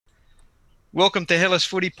Welcome to Hellas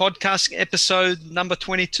Footy Podcast, episode number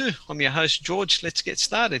 22. I'm your host, George. Let's get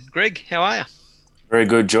started. Greg, how are you? Very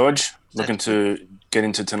good, George. Looking That's good. to get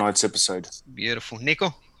into tonight's episode. Beautiful.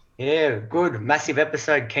 Nico? Yeah, good. Massive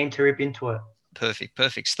episode. Keen to rip into it.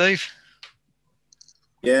 Perfect. Steve?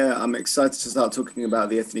 Yeah, I'm excited to start talking about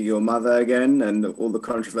the ethnic your mother again and all the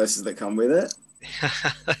controversies that come with it.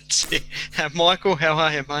 That's it. Michael, how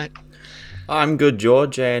are you, mate? I'm good,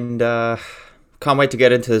 George, and can't wait to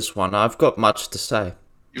get into this one. I've got much to say.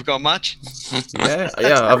 You've got much? Yeah,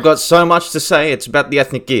 I've got so much to say. It's about the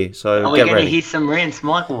ethnic gear, so Are we get going to ready. hear some rants,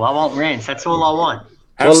 Michael? I want rants. That's all I want.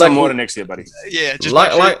 Have Well, some like- water next to you, buddy. Yeah, just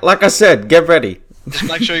Like I said, get ready.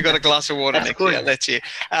 make sure you got a glass of water That's next good. year. That's it.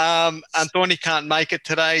 Anthony can't make it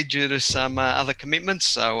today due to some other commitments,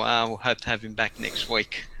 so we'll hope to have him back next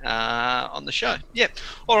week on the show. Yep.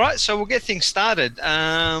 All right, so we'll get things started.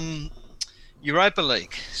 Europa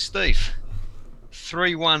League. Steve,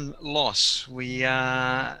 3-1 loss.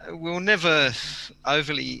 We'll never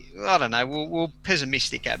overly, I don't know, we're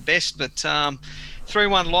pessimistic at best, but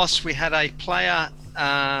 3-1 loss. We had a player,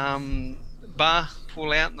 Bar,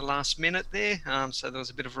 pull out in the last minute there, so there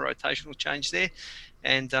was a bit of a rotational change there,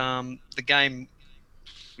 and the game,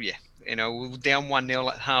 we were down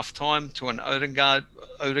 1-0 at half time to an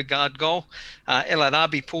Odegaard goal. El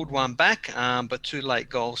Arabi pulled one back, but two late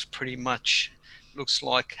goals pretty much looks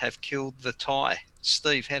like have killed the tie.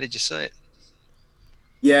 Steve, how did you see it?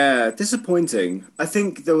 Yeah, disappointing. I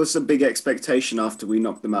think there was a big expectation after we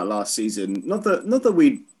knocked them out last season. Not that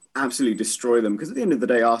we'd absolutely destroy them, because at the end of the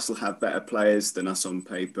day, Arsenal have better players than us on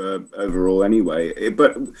paper overall anyway.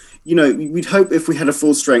 But, we'd hope if we had a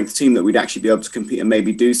full strength team that we'd actually be able to compete and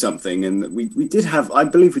maybe do something. And we did have, I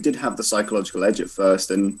believe we did have the psychological edge at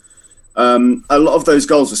first. And a lot of those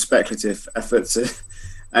goals were speculative efforts.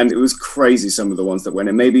 And it was crazy, some of the ones that went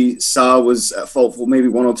in. Maybe Sarr was at fault for maybe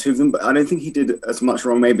one or two of them, but I don't think he did as much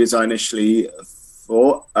wrong maybe as I initially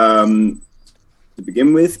thought to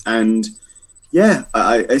begin with. And yeah,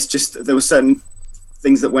 it's just there were certain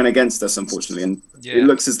things that went against us, unfortunately. And it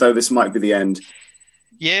looks as though this might be the end.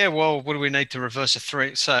 Yeah, well, what do we need to reverse a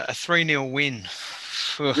 3-0 win?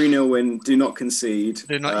 3-0 win, do not concede.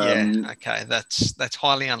 Okay, that's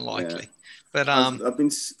highly unlikely. Yeah. But I've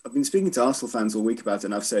been speaking to Arsenal fans all week about it,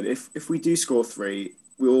 and I've said if we do score 3,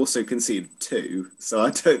 we'll also concede 2. So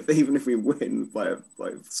I don't, even if we win by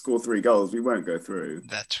score 3 goals, we won't go through.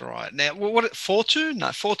 That's right. Now, what 4-2? No,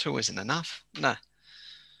 4-2 isn't enough. No.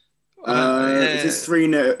 If it's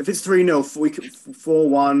 3-0,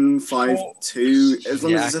 4-1, 5-2, as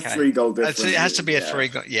long as it's a 3-goal difference. It has to be a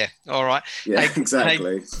 3-goal. Yeah. All right. Yeah,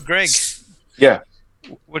 exactly. Hey, Greg. Yeah.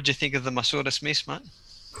 What did you think of the Masoudas miss, mate?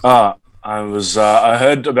 I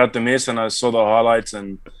heard about the miss and I saw the highlights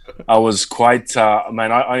and I was quite,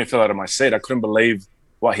 I fell out of my seat. I couldn't believe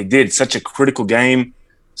what he did. Such a critical game,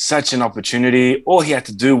 such an opportunity. All he had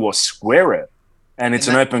to do was square it, and it's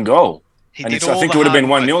an open goal. I think it would have been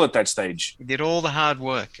 1-0 at that stage. He did all the hard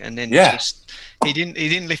work, and then he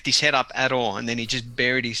didn't lift his head up at all, and then he just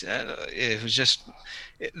buried his. It was just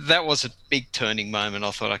that was a big turning moment.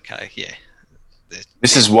 I thought, okay, yeah.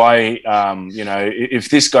 This is why, if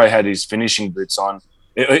this guy had his finishing boots on,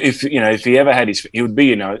 if he ever had he would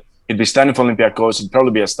be, he'd be starting for Olympiacos. He'd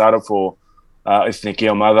probably be a starter for Ethnic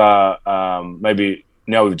Mother. Maybe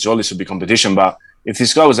now with Zolis would be competition. But if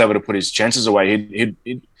this guy was able to put his chances away,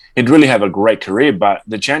 he'd really have a great career. But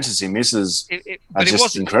the chances he misses are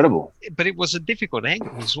just incredible. But it was a difficult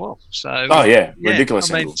angle as well. So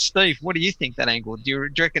ridiculous angle. Steve, what do you think that angle? Do you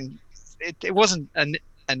reckon it wasn't an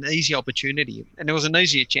easy opportunity, and it was an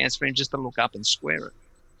easier chance for him just to look up and square it?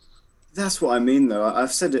 That's what I mean, though.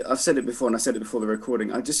 I've said it before, and I said it before the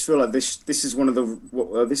recording. I just feel like this is one of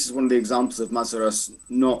the examples of Masoudas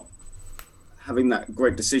not having that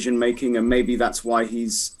great decision making, and maybe that's why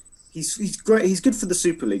he's great. He's good for the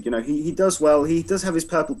Super League. He does well. He does have his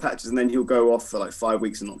purple patches, and then he'll go off for like 5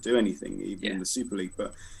 weeks and not do anything, even in the Super League.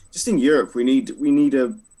 But just in Europe, we need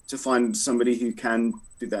to find somebody who can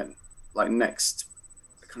do that, like next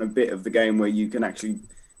kind of bit of the game where you can actually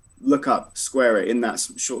look up, square it in that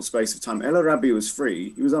short space of time. El Arabi was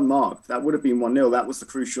free. He was unmarked. That would have been 1-0. That was the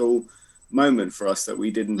crucial moment for us that we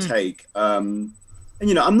didn't take. And,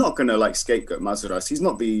 I'm not going to scapegoat Masoudas. He's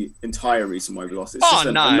not the entire reason why we lost.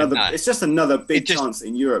 It's just another big chance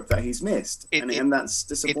in Europe that he's missed. And that's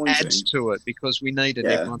disappointing. It adds to it because we needed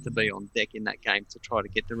everyone to be on deck in that game to try to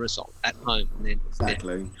get the result at home. And then,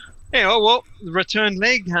 exactly. Yeah, well, the return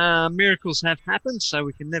leg, miracles have happened, so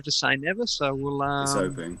we can never say never. So we'll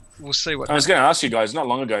see what. I was going to ask you guys. Not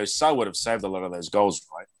long ago, Sarr would have saved a lot of those goals,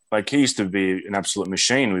 right? Like he used to be an absolute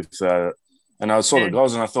machine with, and I saw the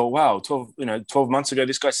goals and I thought, wow, 12 months ago,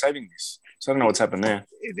 this guy's saving this. So I don't know what's happened there.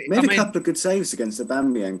 Made a couple of good saves against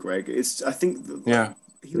Aubameyang, Greg. I think Yeah.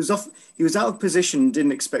 he was out of position,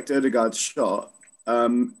 didn't expect Ødegaard's shot.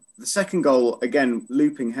 The second goal, again,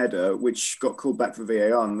 looping header, which got called back for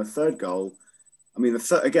VAR. And the third goal,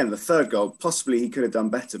 the third goal, possibly he could have done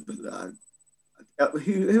better. But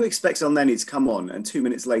who expects El Neni to come on and 2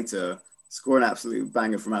 minutes later score an absolute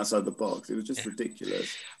banger from outside the box? It was just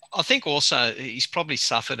ridiculous. I think also he's probably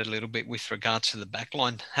suffered a little bit with regards to the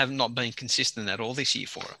backline, have not been consistent at all this year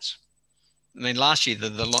for us. I mean, last year the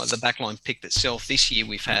backline picked itself. This year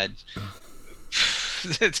we've had.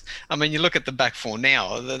 I mean, you look at the back four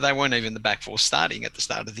now; they weren't even the back four starting at the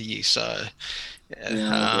start of the year. So,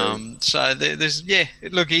 there's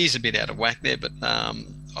look, he is a bit out of whack there, but I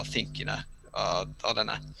think I don't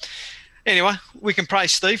know. Anyway, we can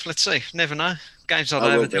praise Steve. Let's see. Never know. Game's not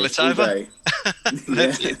over till it's over.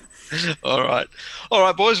 That's it. All right,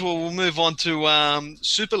 boys. Well, we'll move on to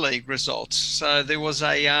Super League results. So there was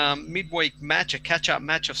a midweek match, a catch-up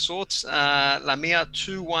match of sorts. Lamia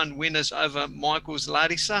 2-1 winners over Michael's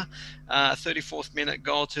Larissa. 34th minute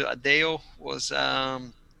goal to Adeo was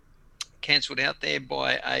cancelled out there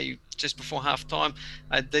by just before half-time,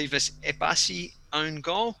 a Divas Epasi own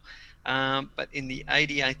goal. But in the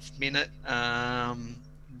 88th minute,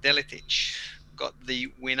 Deletic got the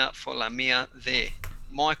winner for Lamia there.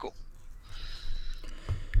 Michael.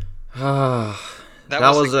 That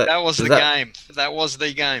was the game. That was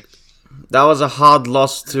the game. That was a hard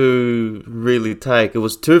loss to really take. It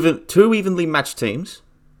was two evenly matched teams.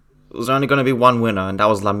 It was only going to be one winner, and that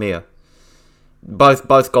was Lamia.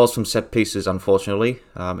 Both goals from set pieces, unfortunately.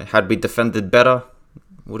 Had we defended better,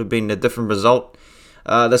 would have been a different result.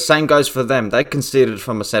 The same goes for them. They conceded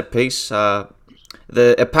from a set piece.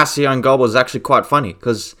 The Epasi own goal was actually quite funny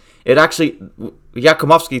because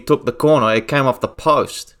Yakumovsky took the corner. It came off the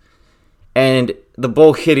post, and the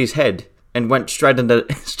ball hit his head and went straight into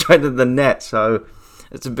the net. So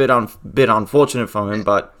it's a bit unfortunate from him.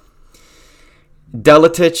 But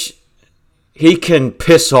Deletic, he can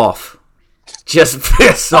piss off. Just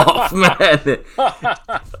piss off, man.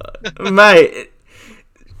 Mate.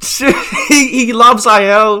 He loves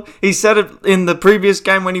IL. He said it in the previous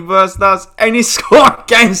game when he versed us, and he scored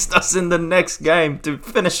against us in the next game to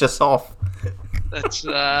finish us off. That's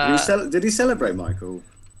Did he celebrate, Michael?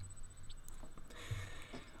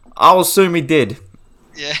 I'll assume he did.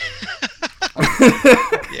 Yeah.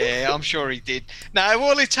 Yeah, I'm sure he did. No,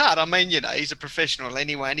 well, it's hard. I mean, he's a professional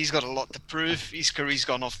anyway, and he's got a lot to prove. His career's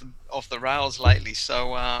gone off the rails lately,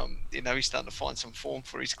 so he's starting to find some form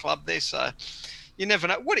for his club there. So you never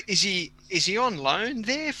know. What is he? Is he on loan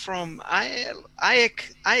there from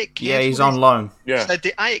AEK? Yeah, he's on loan. Yeah. So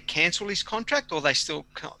did AEK cancel his contract, or they still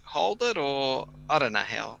hold it, or I don't know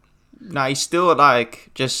how. No, he's still at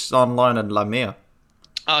AEK, just on loan at Lamia.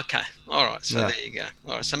 Okay, all right. So there you go.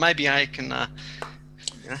 All right, so maybe AEK can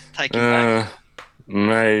take him back.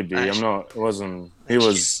 Maybe I'm not. It wasn't.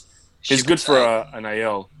 He's good for an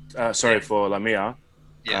AL. For Lamia.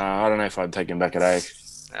 Yeah. I don't know if I'd take him back at AEK.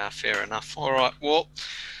 Fair enough. All right. Well,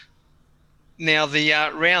 now the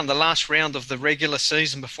last round of the regular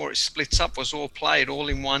season before it splits up was all played all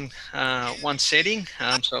in one setting.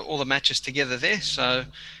 So all the matches together there. So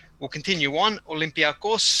we'll continue on.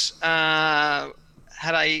 Olympiacos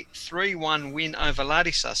had a 3-1 win over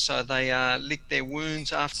Larissa. So they licked their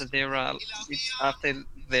wounds after their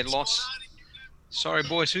loss. Sorry,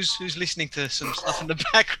 boys. Who's listening to some stuff in the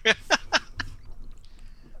background?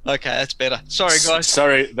 Okay, that's better. Sorry, guys.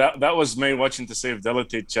 Sorry, that was me watching to see if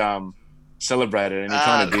Deletic celebrated, and he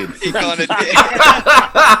kind of did. He kind of did.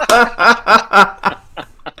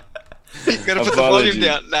 Got to put the volume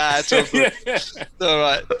down. Nah, it's all good. It's all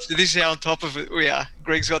right. So this is how on top of it we are.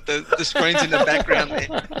 Greg's got the screens in the background there.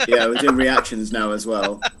 Yeah, we're doing reactions now as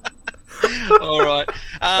well. All right.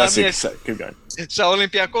 That's it. Keep going. So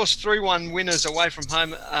Olympiacos 3-1 winners away from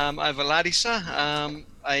home over Larissa.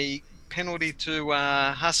 A penalty to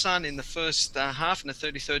Hassan in the first half in the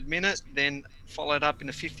 33rd minute, then followed up in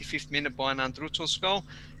the 55th minute by an Andrutos goal.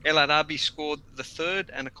 El Arabi scored the third,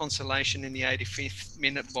 and a consolation in the 85th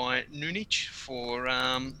minute by Nunic for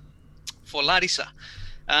Larissa.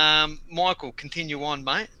 Michael, continue on,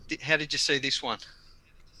 mate. How did you see this one?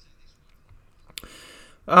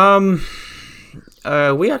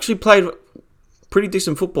 We actually played pretty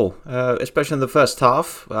decent football, especially in the first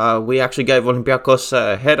half. We actually gave Olympiacos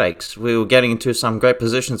headaches. We were getting into some great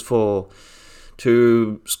positions to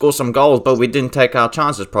score some goals, but we didn't take our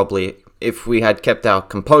chances probably if we had kept our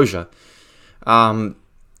composure.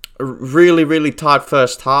 Really, really tight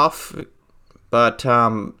first half, but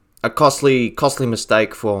a costly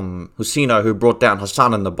mistake from Husino, who brought down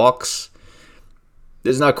Hassan in the box.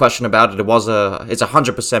 There's no question about it. It's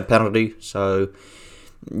 100% penalty. So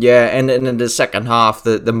yeah, and then in the second half,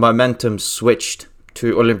 the momentum switched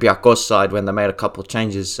to Olympiacos' side when they made a couple of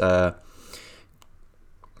changes.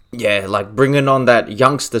 Yeah, like bringing on that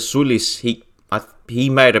youngster Sulis, he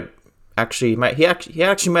made a he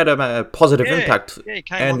actually made a positive impact. Yeah, he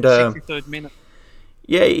came and on the 63rd minute.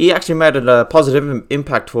 yeah, he actually made a positive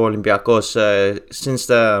impact for Olympiacos since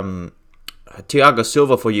the Thiago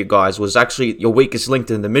Silva for you guys was actually your weakest link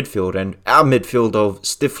in the midfield, and our midfield of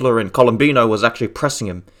Stifler and Colombino was actually pressing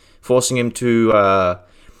him, forcing him to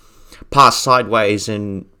pass sideways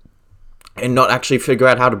and not actually figure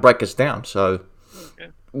out how to break us down. So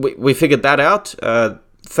we figured that out.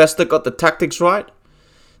 Festa got the tactics right,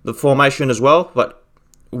 the formation as well, but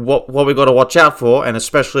what we got to watch out for, and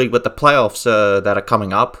especially with the playoffs that are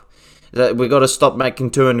coming up, is that we got to stop making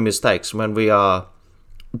too many mistakes when we are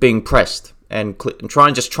being pressed and try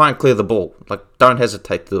and clear the ball. Like, don't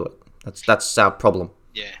hesitate to do it. That's our problem.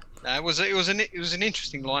 Yeah, it was an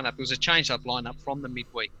interesting lineup. It was a changed-up lineup from the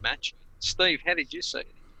midweek match. Steve, how did you see it?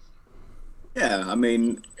 Yeah, I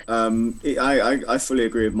mean, I fully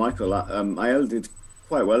agree with Michael. IL did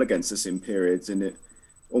quite well against us in periods, and it's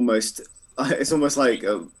almost like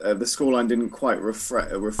the scoreline didn't quite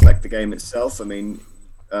reflect the game itself. I mean,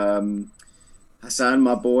 Hassan,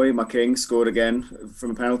 my boy, my king, scored again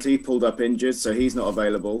from a penalty, pulled up injured, so he's not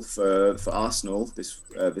available for Arsenal this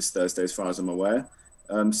Thursday, as far as I'm aware.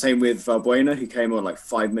 Same with Valbuena, he came on like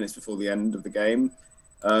 5 minutes before the end of the game.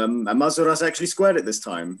 And Mazuras actually squared it this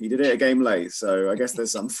time. He did it a game late, so I guess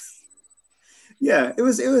there's something. Yeah, it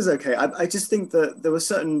was okay. I just think that there were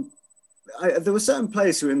certain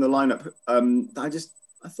players who were in the lineup.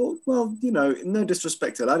 I thought, well, no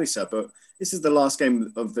disrespect to Larissa, but this is the last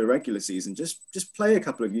game of the regular season. Just play a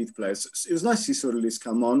couple of youth players. It was nice to see Solis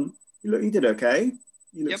come on. He did okay.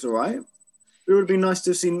 He looks all right. It would be nice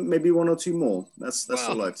to have seen maybe one or two more. That's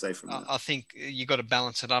all I'd say from that. I think you got to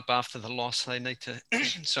balance it up after the loss. They need to,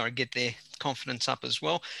 get their confidence up as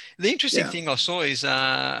well. The interesting thing I saw is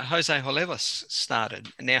Jose Holevas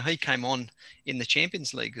started. Now he came on in the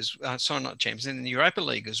Champions League not Champions, in the Europa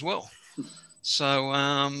League as well. So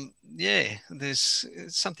there's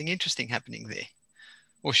something interesting happening there.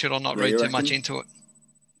 Or should I not read too much into it?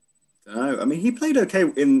 No, I mean, he played okay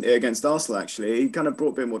against Arsenal, actually. He kind of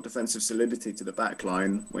brought a bit more defensive solidity to the back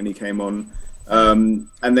line when he came on. And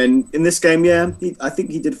then in this game, I think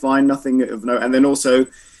he did fine, nothing of note. And then also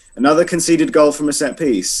another conceded goal from a set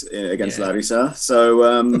piece against Larissa.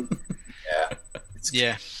 So,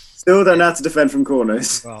 still don't know how to defend from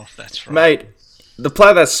corners. Well, that's right. Mate, the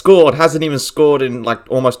player that scored hasn't even scored in like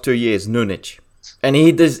almost 2 years, Nunic. And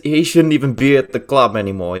he shouldn't even be at the club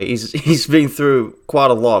anymore. He's been through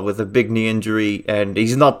quite a lot with a big knee injury, and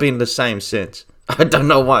he's not been the same since. I don't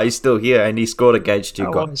know why he's still here, and he scored against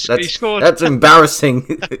you guys. That's embarrassing.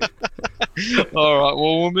 All right,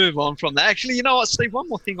 well, we'll move on from that. Actually, you know what, Steve? One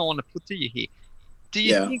more thing I want to put to you here.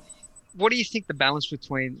 What do you think the balance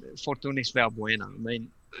between Fortounis and Valbuena? I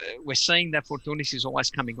mean, we're seeing that Fortounis is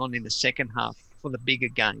always coming on in the second half for the bigger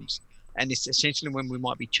games. And it's essentially when we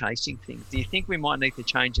might be chasing things. Do you think we might need to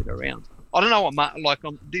change it around? I don't know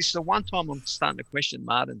this is the one time I'm starting to question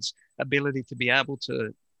Martin's ability to be able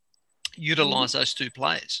to utilise those two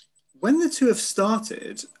players. When the two have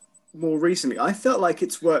started more recently, I felt like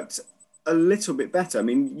it's worked a little bit better. I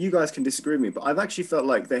mean, you guys can disagree with me, but I've actually felt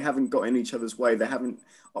like they haven't got in each other's way. They haven't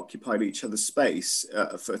occupied each other's space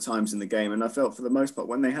for times in the game. And I felt for the most part,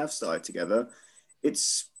 when they have started together,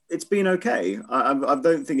 it's been okay. I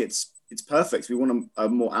don't think it's perfect. We want a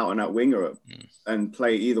more out and out winger and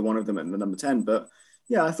play either one of them at the number 10. But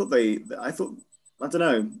yeah, I don't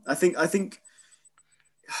know. I think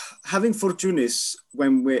having Fortounis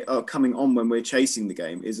when we're coming on when we're chasing the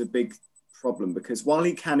game is a big problem, because while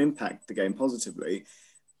he can impact the game positively,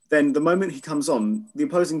 then the moment he comes on, the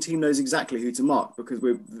opposing team knows exactly who to mark, because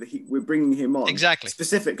we're bringing him on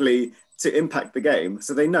specifically to impact the game.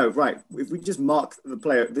 So they know, right, if we just mark the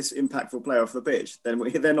player, this impactful player off the pitch, then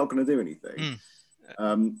they're not going to do anything. If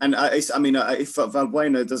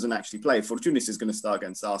Valbuena doesn't actually play, Fortounis is going to start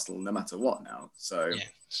against Arsenal no matter what now. So,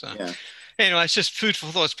 yeah. Anyway, it's just food for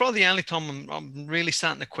thought. It's probably the only time I'm really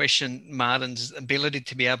starting to question Martin's ability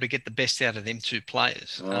to be able to get the best out of them two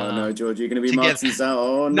players. Oh, no, George, you're going to be Martin's out.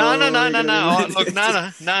 Oh, no.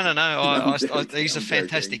 He's a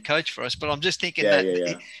fantastic coach for us, but I'm just thinking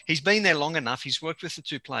he's been there long enough. He's worked with the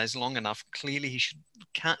two players long enough. Clearly, he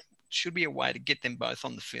should be a way to get them both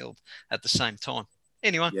on the field at the same time.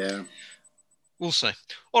 Anyway, we'll see.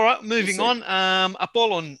 All right, moving on.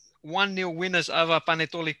 Apollon 1-0 winners over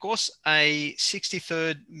Panetolikos, a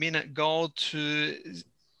 63rd minute goal to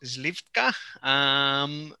Zlivka.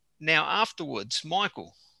 Now, afterwards,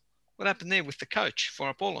 Michael, what happened there with the coach for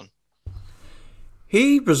Apollon?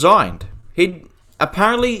 He resigned. He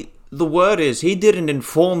apparently the word is he didn't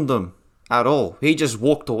inform them at all. He just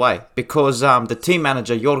walked away because the team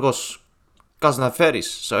manager Yorgos Kasnaferis.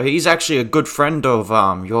 So he's actually a good friend of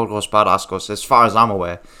Yorgos Paraskos, as far as I'm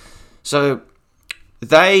aware. So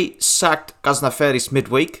they sacked Kasnaferis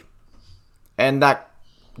midweek, and that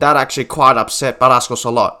actually quite upset Paraskos a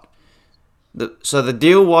lot. So the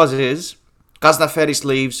deal is Kasnaferis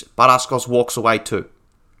leaves, Paraskos walks away too.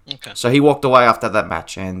 Okay. So he walked away after that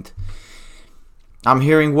match, and I'm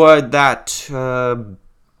hearing word that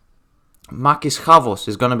Makis Chavos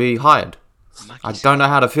is going to be hired. I don't know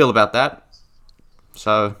how to feel about that.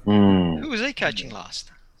 So Who was he coaching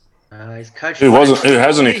last? He's coached. Who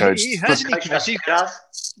hasn't he coached? He hasn't Coached coached.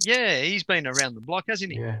 us. Yeah, he's been around the block,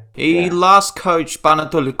 hasn't he? Yeah. he last coached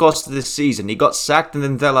Panatolikos this season. He got sacked, and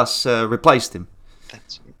then Delas replaced him.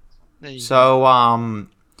 That's it. There you go. So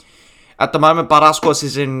at the moment, Paraskos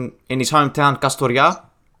is in his hometown, Kastoria.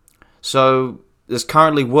 So there's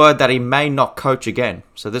currently word that he may not coach again.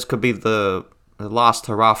 So this could be the last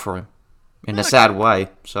hurrah for him in a sad way.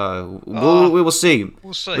 So we will see.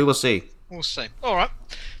 We'll see. We will see. We'll see. All right.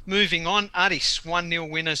 Moving on, Aris 1-0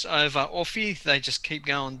 winners over Offi. They just keep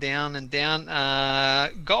going down and down.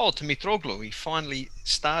 Goal to Mitroglou. He finally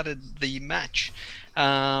started the match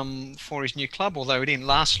for his new club, although it didn't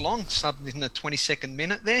last long. Subbed in the 22nd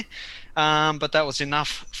minute there. But that was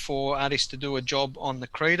enough for Aris to do a job on the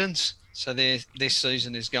Cretans. So their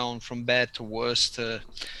season is going from bad to worse to,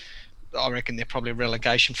 I reckon they're probably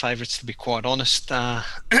relegation favourites, to be quite honest,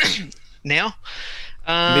 now.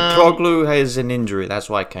 Mitroglou has an injury. That's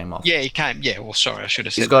why it came off. Yeah, he came. Yeah, well, sorry, I should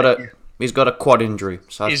have said He's got a quad injury,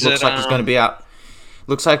 so it looks like he's going to be out.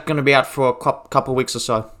 Looks like going to be out for a couple of weeks or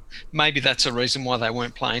so. Maybe that's a reason why they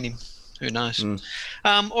weren't playing him. Who knows?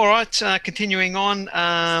 All right, continuing on.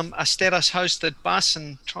 Asteras hosted Bus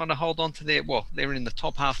and trying to hold on to they're in the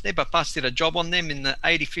top half there, but Bus did a job on them in the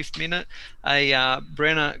 85th minute. A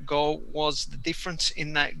Brenner goal was the difference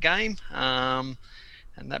in that game.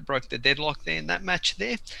 And that broke the deadlock there in that match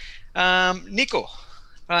there. Nico,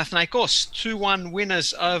 Panathinaikos, 2-1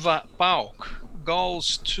 winners over PAOK.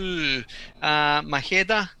 Goals to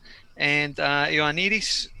Maheda and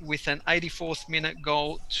Ioannidis, with an 84th minute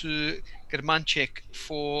goal to Germanchek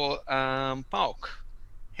for PAOK.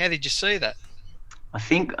 How did you see that? I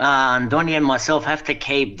think Andoni and myself have to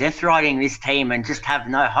keep death riding this team and just have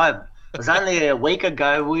no hope. It was only a week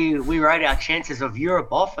ago we wrote our chances of Europe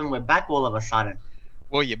off, and we're back all of a sudden.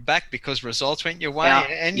 Well, you're back because results went your way,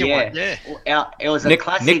 and you won. Yeah. It was a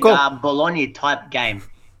classic Bologna type game.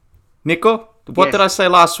 Nico, what did I say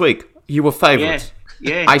last week? You were favourites.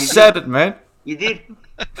 Yeah. I said it, man. You did.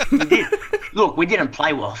 You did. Look, we didn't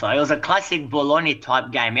play well, though. It was a classic Bologna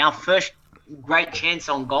type game. Our first great chance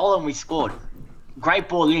on goal, and we scored. Great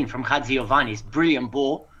ball in from Hadziovanis. Brilliant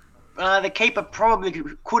ball. The keeper probably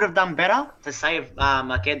could have done better to save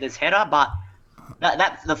Makeda's header, but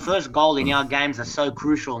that's the first goal in our games are so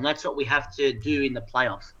crucial, and that's what we have to do in the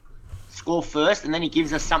playoffs. Score first, and then he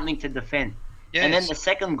gives us something to defend. Yes. And then the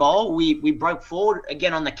second goal, we broke forward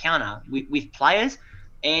again on the counter with players,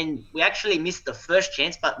 and we actually missed the first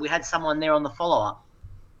chance, but we had someone there on the follow-up.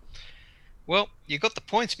 Well, you got the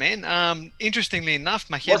points, man. Interestingly enough,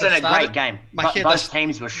 Maheda wasn't a great game. Both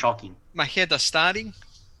teams were shocking. Maheda starting.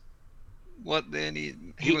 What then?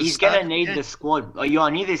 He's going to need the squad.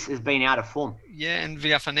 Ioannidis has been out of form. Yeah, and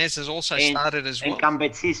Villafanez has also started as well. And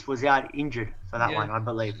Gambetsis was out injured for that one, I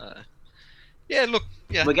believe. We're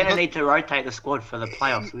going to need to rotate the squad for the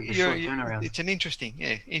playoffs with the short turnaround. It's an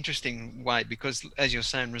interesting way, because, as you're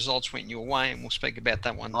saying, results went your way, and we'll speak about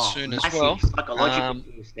that one soon as well. Psychological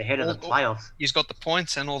boost ahead of the playoffs. You've got the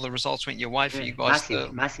points, and all the results went your way for you guys to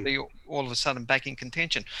be all of a sudden back in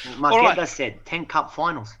contention. Makeda said 10 cup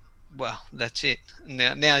finals. Well, that's it.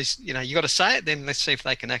 Now, you got to say it. Then let's see if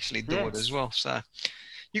they can actually do it as well. So,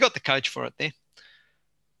 you got the coach for it there.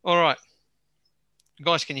 All right,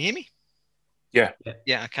 guys, can you hear me? Yeah.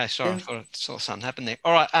 Yeah. Okay. Sorry, I thought I saw something happen there.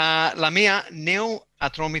 All right. Lamia nil,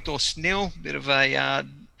 Atromitos nil. Bit of a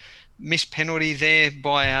missed penalty there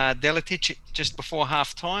by Deletic just before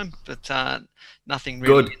half time, but nothing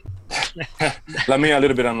really. Good. Lamia a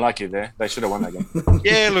little bit unlucky there. They should have won that game.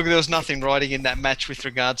 Yeah, look, there was nothing writing in that match with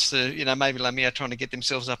regards to, maybe Lamia trying to get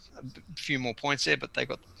themselves up a few more points there, but they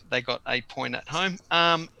got a point at home.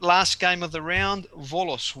 Last game of the round,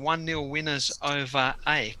 Volos 1-0 winners over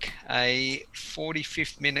AEK. A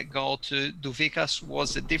 45th minute goal to Duvikas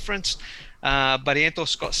was the difference.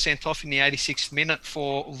 Barrientos got sent off in the 86th minute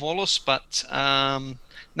for Volos, but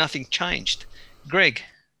nothing changed. Greg,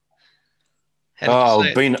 How did you see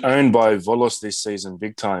it? Been owned by Volos this season,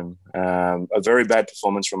 big time. A very bad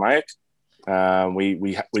performance from AEK.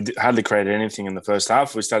 We hardly created anything in the first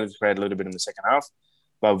half. We started to create a little bit in the second half,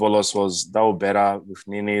 but Volos they were better with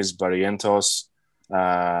Ninis, Barrientos,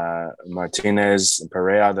 Martinez, and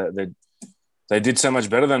Pereira. They did so much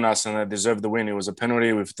better than us, and they deserved the win. It was a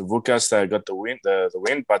penalty with the Vukas that got the win.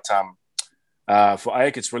 But for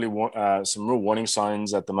AEK, it's really some real warning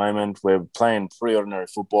signs at the moment. We're playing pretty ordinary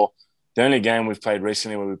football. The only game we've played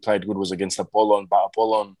recently where we played good was against Apollon. But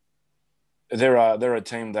Apollon, they're a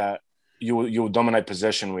team that you'll dominate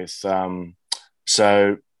possession with.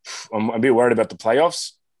 So I'm a bit worried about the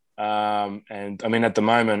playoffs. And I mean, at the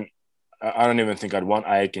moment, I don't even think I'd want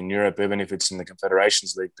AEK in Europe, even if it's in the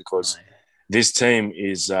Confederations League, because this team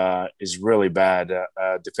is really bad.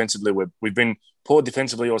 Defensively, we've been poor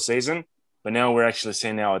defensively all season, but now we're actually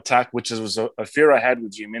seeing our attack, which was a fear I had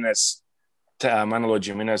with Jimenez, Manolo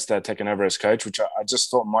Jimenez, taking over as coach, which I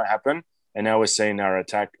just thought might happen. And now we're seeing our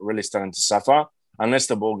attack really starting to suffer. Unless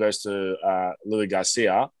the ball goes to Levi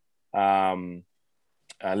Garcia, we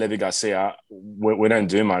don't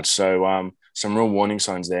do much. So some real warning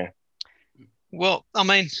signs there. Well, I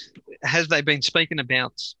mean, has they been speaking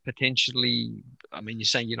about potentially? I mean, you're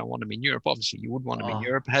saying you don't want them in Europe. Obviously, you would want them in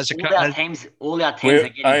Europe. All our teams are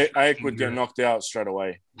getting. AEK would get knocked out straight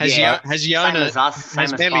away. Has Iona, same as us,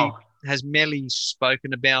 same as Paul. Has Melly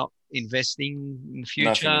spoken about investing in the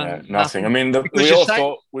future? Nothing. I mean, we all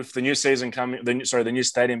thought with the new season coming, the new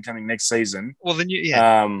stadium coming next season. Well,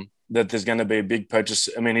 that there's going to be a big purchase.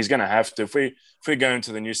 I mean, he's going to have to. If we go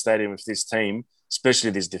into the new stadium with this team, especially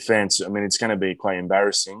this defense, I mean, it's going to be quite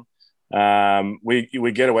embarrassing.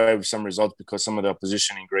 We get away with some results because some of the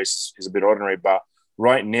opposition in Greece is a bit ordinary. But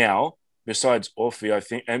right now, besides Orfi,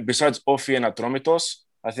 and Atromitos,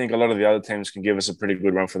 I think a lot of the other teams can give us a pretty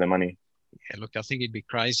good run for their money. Yeah, look, I think it'd be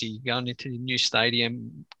crazy going into the new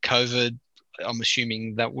stadium. COVID, I'm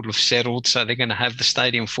assuming that would have settled, so they're going to have the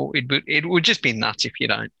stadium for it. But it would just be nuts if you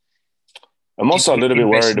don't. I'm also a little bit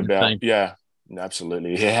worried about. Yeah,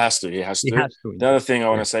 absolutely. He has to. The other thing I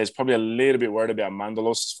want to say is probably a little bit worried about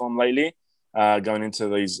Mandalos' form lately, going into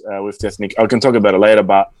these with the ethnic. I can talk about it later,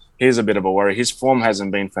 but here's a bit of a worry. His form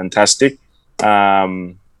hasn't been fantastic.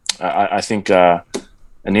 I think.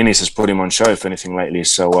 And Ninis has put him on show, if anything, lately.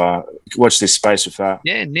 So watch this space with that.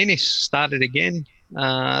 Yeah, Ninis started again.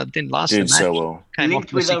 Didn't last the match. So well.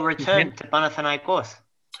 Linked with a return to Panathinaikos.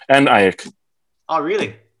 And AEK. Oh,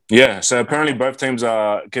 really? Yeah, so apparently both teams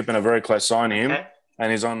are keeping a very close eye on him,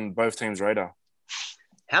 and he's on both teams' radar.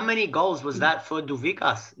 How many goals was that for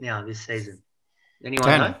Duvikas now this season? Anyone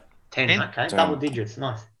 10. know? 10, okay. 10. Double digits,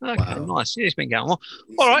 nice. Okay, nice. Yeah, he's been going well.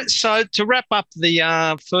 All right, so to wrap up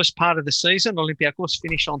the first part of the season, Olympiacos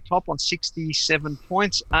finished on top on 67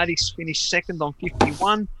 points. Aris finished second on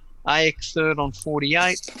 51. AEK third on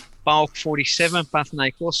 48. PAOK 47.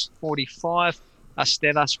 Panathinaikos 45.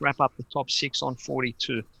 Asteras wrap up the top six on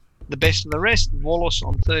 42. The best of the rest, Volos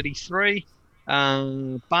on 33.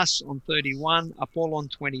 PAS on 31. Apollon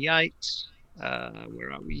 28.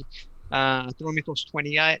 Where are we? Atromitos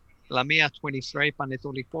 28. Lamia 23,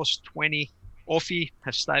 Panetolikos 20. Orfi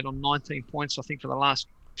have stayed on 19 points, I think, for the last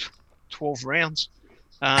 12 rounds,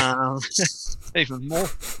 even more.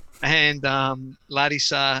 And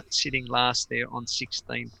Larissa sitting last there on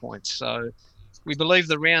 16 points. So we believe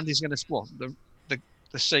the round is going to, well,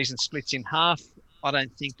 the season splits in half. I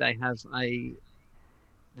don't think they have a.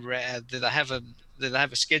 Do they have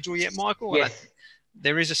a schedule yet, Michael? Yes.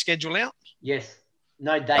 There is a schedule out. Yes.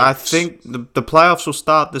 No dates. I think the playoffs will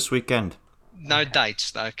start this weekend. No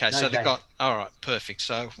dates. Okay, No so they've dates. got. All right, perfect.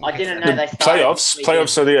 So I didn't know they started.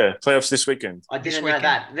 Playoffs this weekend. I didn't know weekend.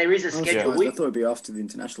 that. There is a schedule. I thought it'd be after the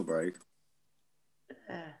international break.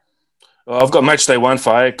 Well, I've got match day 1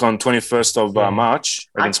 for AEK on 21st of March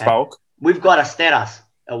against PAOK. We've got Asteras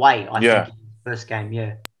away, I think, first game,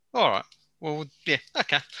 yeah. all right. Well, yeah.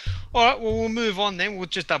 Okay. All right. Well, we'll move on then. We'll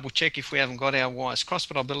just double check if we haven't got our wires crossed,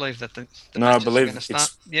 but I believe that the No, I matches are believe going to start.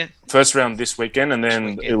 Yeah. First round this weekend, and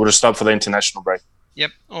then it would have stopped for the international break.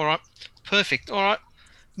 Yep. All right. Perfect. All right.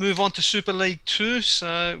 Move on to Super League 2.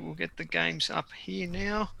 So we'll get the games up here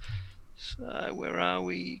now. So where are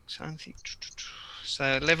we? So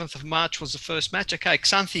 11th of March was the first match. Okay,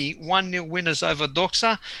 Xanthi 1-0 winners over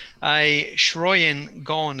Doxa. A Shroyen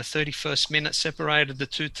goal in the 31st minute separated the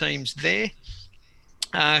two teams there.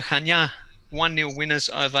 Chania 1-0 winners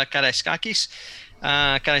over Karaiskakis.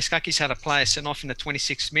 Karaiskakis had a player sent off in the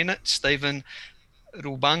 26th minute. Stephen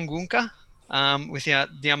Rubangunka with our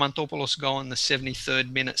Diamantopoulos goal in the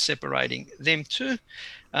 73rd minute separating them two.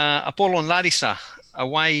 Apollon Larissa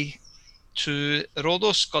away to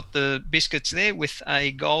Rhodos, got the biscuits there with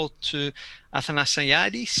a goal to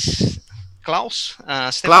Athanasiadis. Klaus.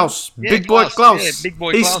 Stefan. Klaus, Yeah, big boy Klaus. Yeah, big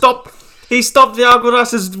boy he Klaus. stopped the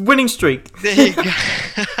Algoras's winning streak. There you go.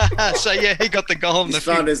 So yeah, he got the goal in He's the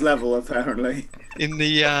found his level apparently.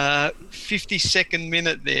 52nd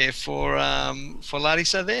minute there for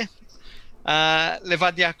Larissa there.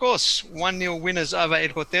 Levadiakos 1-0 winners over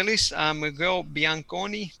Ergotelis. Miguel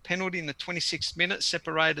Bianconi penalty in the 26th minute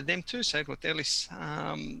separated them two. So Ergotelis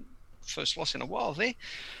first loss in a while there.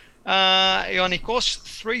 Ionikos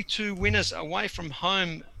 3-2 winners away from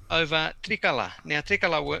home over Trikala. Now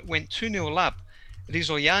Trikala went 2-0 up.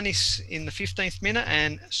 Rizoyanis in the 15th minute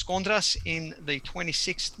and Skondras in the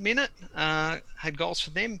 26th minute had goals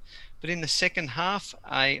for them. But in the second half,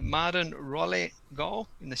 a Martin Rolle goal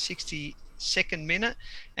in the 62nd minute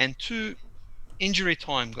and 2 injury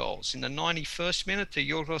time goals in the 91st minute to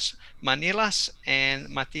Yorgos Manilas and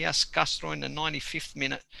Matias Castro in the 95th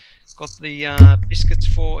minute. Got the biscuits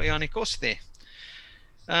for Ionikos there.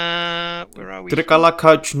 Where are we? Trikala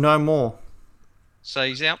coach no more. So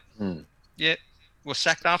he's out. Yeah. Was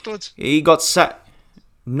sacked afterwards? He got sacked.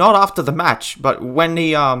 Not after the match, but when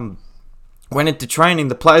he went into training,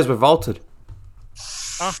 the players revolted.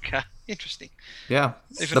 Okay, interesting. Yeah,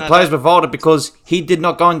 Even the though players they- revolted because he did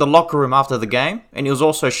not go in the locker room after the game, and he was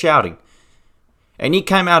also shouting. And he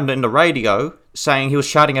came out in the radio saying he was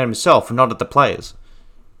shouting at himself, not at the players.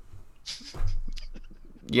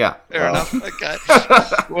 Yeah. Fair enough. Okay.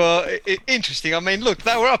 Well, interesting. I mean, look,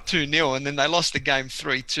 they were up 2-0 and then they lost the game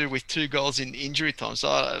 3-2 with 2 goals in injury time.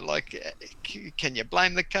 So, can you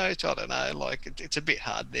blame the coach? I don't know. It's a bit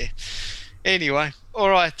hard there. Anyway, all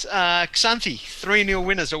right. Xanthi, 3-0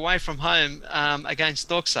 winners away from home against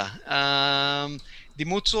Doxa.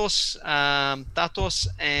 Dimutsos, Tatos,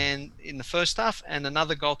 and in the first half, and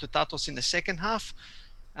another goal to Tatos in the second half,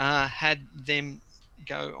 had them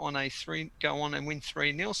go on and win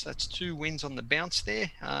 3-0. So that's 2 wins on the bounce there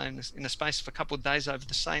in the space of a couple of days over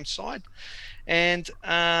the same side. And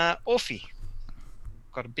Orfi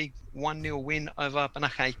got a big 1-0 win over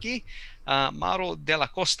Panachaiki. Mauro de la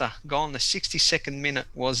Costa goal in the 62nd minute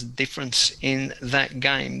was the difference in that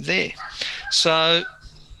game there. So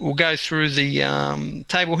we'll go through the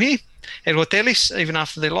table here. Ergotelis, even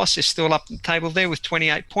after their loss, is still up the table there with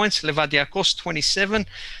 28 points. Levadiakos, 27.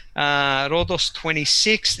 Rhodos,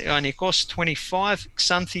 26. Ionikos, 25.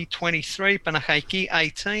 Xanthi, 23. Panachaiki,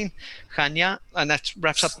 18. Chania, and that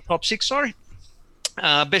wraps up the top 6, sorry.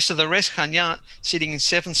 Best of the rest, Chania sitting in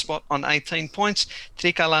 7th spot on 18 points.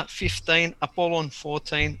 Trikala, 15. Apollon,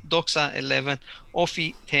 14. Doxa, 11.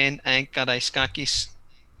 Orfi, 10. And Kadaiskakis,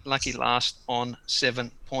 lucky last on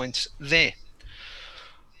 7 points there.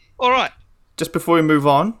 All right. Just before we move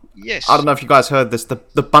on, Yes. I don't know if you guys heard this. The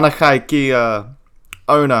Panachaiki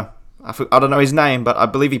owner, I don't know his name, but I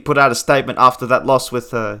believe he put out a statement after that loss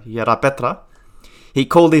with Yerapetra. He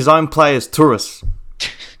called his own players tourists.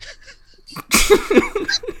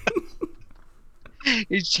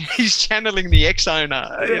 He's channeling the ex-owner,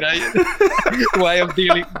 way of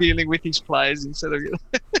dealing with his players instead of.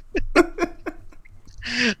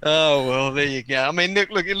 Oh well, there you go. I mean,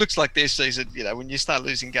 look, it looks like their season. When you start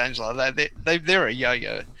losing games like that, they're a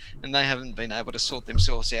yo-yo, and they haven't been able to sort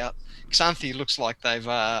themselves out. Xanthi looks like they've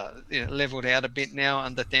leveled out a bit now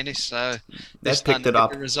under tennis, so they're starting picked it to get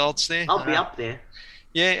up. the results there. I'll be up there.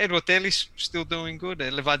 Yeah, Ergotelis still doing good.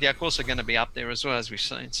 Levadiakos are going to be up there as well, as we've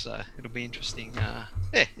seen. So it'll be interesting.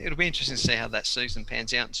 It'll be interesting to see how that season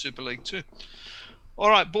pans out in Super League 2. All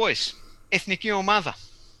right, boys. Ethniki Omava.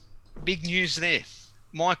 Big news there.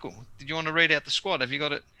 Michael, did you want to read out the squad? Have you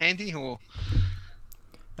got it handy or?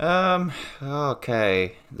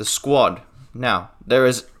 Okay. The squad. Now, there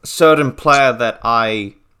is a certain player that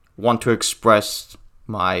I want to express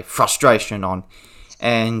my frustration on,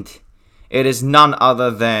 and it is none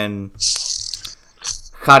other than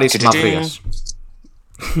Haris Mavrias.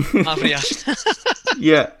 Avrias.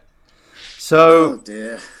 Yeah. Oh So,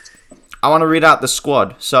 dear. I want to read out the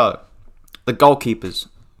squad. So, the goalkeepers.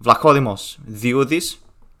 Vlachodimos, Diudis,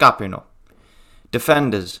 Kapino.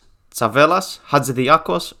 Defenders, Tsavelas,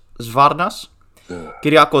 Hadzidiakos, Svarnas,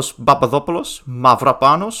 Kyriakos Papadopoulos,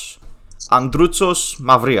 Mavrapanos, Androutsos,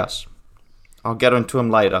 Mavrias. I'll get into him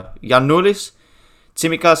later. Yanoulis,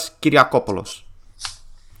 Tsimikas, Kyriakopoulos.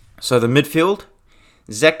 So the midfield,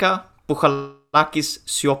 Zeka, Puchalakis,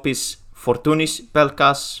 Siopis, Fortounis,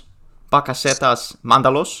 Pelkas, Bakasetas,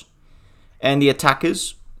 Mandalos. And the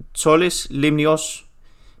attackers, Tsolis, Limnios,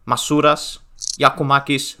 Masouras,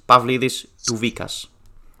 Yakumakis, Pavlidis, Douvikas.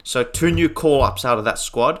 So 2 new call-ups out of that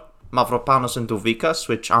squad, Mavropanos and Douvikas,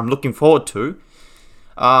 which I'm looking forward to.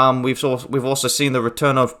 We've also seen the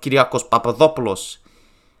return of Kyriakos Papadopoulos,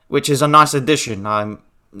 which is a nice addition.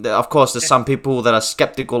 Of course, there's some people that are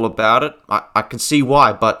skeptical about it. I can see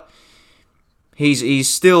why, but he's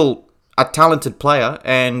still a talented player,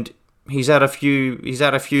 and he's had a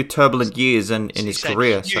few turbulent years in his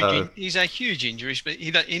career. He's had huge injuries, but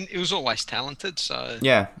he was always talented. So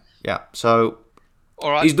yeah. So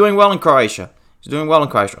all right, he's doing well in Croatia.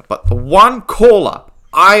 But the one caller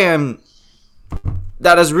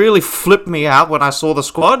that has really flipped me out when I saw the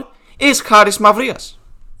squad is Charis Mavrias.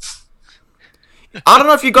 I don't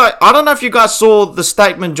know if you guys saw the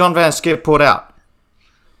statement John Van Skip put out.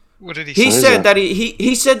 What did he say? He said that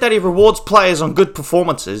he said that he rewards players on good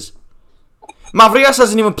performances. Mavrias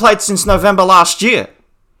hasn't even played since November last year.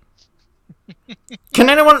 Can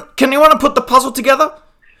anyone put the puzzle together?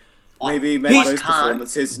 Maybe he meant those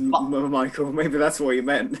performances, Michael. Maybe that's what he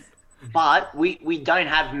meant. But we don't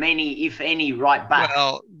have many, if any, right back.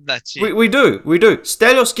 Well, that's it. We do.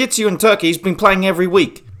 Stelios Gitsiou in Turkey, he's been playing every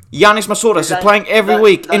week. Yanis Masouras is playing every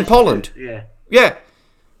week in Poland. Yeah.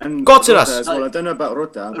 And Gotsiras. Rota as well. I don't know about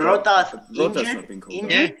Rota. Rota's not been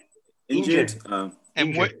called. injured.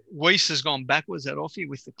 And Weiss has gone backwards at Offie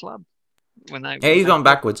with the club. He's gone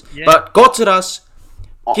backwards. Yeah. But Gotsiras,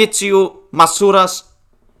 Gitsiou, Masouras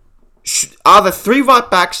are the three right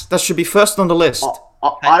backs that should be first on the list.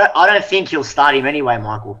 I don't think he'll start him anyway,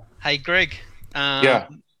 Michael. Hey, Greg. Yeah.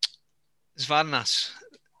 Svarnas,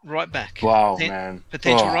 right back. Wow, man.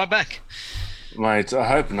 Potential right back. Mate, I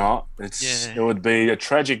hope not. It would be a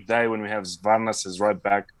tragic day when we have Svarnas as right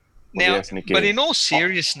back. Now, but in all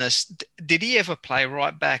seriousness, did he ever play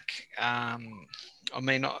right back? Has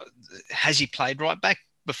he played right back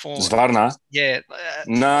before? Svarna? Yeah.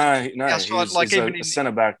 No. He's a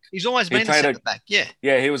centre back. He's always been a centre back. Yeah.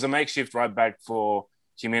 Yeah, he was a makeshift right back for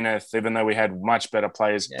Jimenez, even though we had much better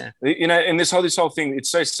players. Yeah. You know, and this whole thing, it's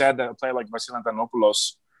so sad that a player like Vasil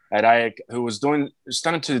Antonopoulos at Ajax, who was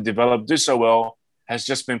starting to do so well, has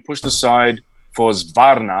just been pushed aside for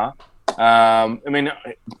Svarna.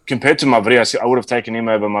 Compared to Mavrias, I would have taken him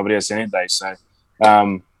over Mavrias any day. So,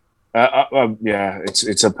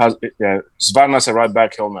 Svarna's a right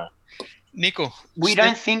back, hell no. Nico. We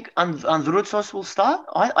don't think Androutsos will start?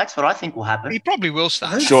 That's what I think will happen. He probably will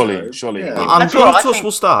start. Surely. Yeah. Androutsos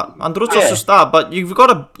will start. Will start, but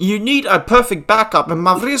you need a perfect backup, and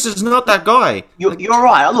Mavrias is not that guy. You're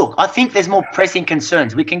right. Look, I think there's more pressing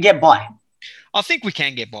concerns. We can get by. I think we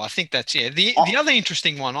can get by. I think that's The other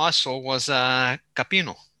interesting one I saw was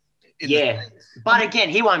Capino. But again,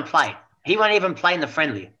 he won't play. He won't even play in the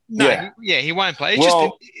friendly. No, he won't play.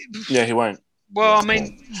 He won't. Well, I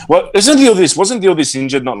mean... Well, wasn't Dioudis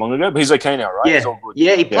injured not long ago? But he's okay now, right? Yeah, he's all good.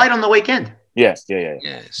 He played on the weekend. Yeah.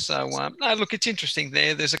 So, no, look, it's interesting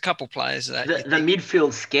there. There's a couple players that... The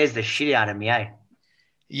midfield scares the shit out of me, eh?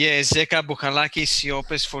 Yeah, Zeka, Bukhalakis,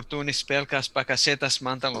 Iopes, Fortounis, Pelkas, Bakasetas,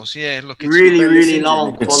 Mantalos. Yeah, look, it's really low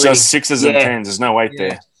on quality. It's just sixes and tens. There's no weight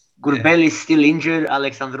there. Gurbel is still injured.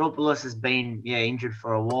 Alexandropoulos has been injured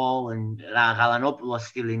for a while, and Galanopoulos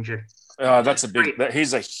still injured. That's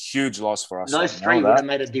he's a huge loss for us. Those three would have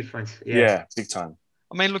made a difference. Yeah, big time.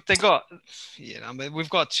 I mean, look, we've got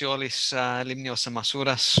Tziolis, Limnios, and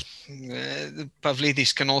Masouras.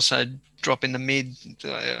 Pavlidis can also drop in the mid,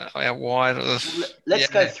 out wide. Let's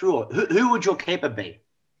go through it. Who would your keeper be?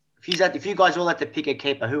 If you guys all had to pick a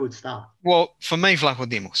keeper, who would start? Well, for me, Vlaco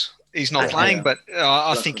Dimos. He's not playing, but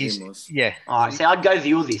I think he's... Yeah. All right, so I'd go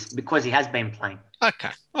Dioudis because he has been playing.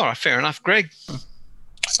 Okay. All right, fair enough. Greg?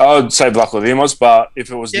 I would say Vlaco Dimos, but if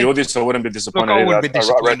it was Dioudis, I wouldn't be disappointed. I wouldn't be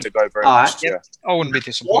disappointed. I'd rate to go very much. Yeah. I wouldn't be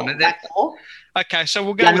disappointed. Okay, so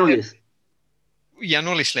we'll go with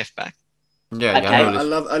Giannoulis left back. Yeah, okay. I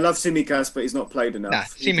love Tsimikas, but he's not played enough. Nah,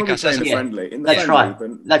 Tsimikas in the friendly.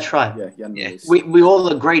 That's right. Yeah, we all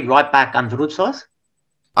agreed right back Androutsos.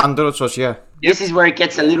 Androutsos, yeah. This is where it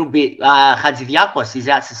gets a little bit... Hadzidiakos is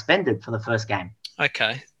out suspended for the first game.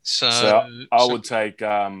 Okay. So I would take... you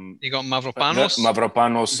got Mavropanos?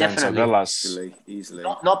 Mavropanos and Savelas. Easily.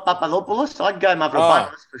 Not Papadopoulos. I'd go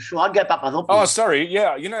Mavropanos for sure. I'd go Papadopoulos. Oh, sorry.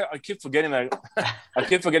 Yeah, I keep forgetting that.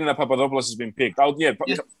 that Papadopoulos has been picked.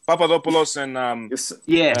 Papadopoulos and I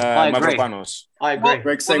agree. Mavropanos. I agree.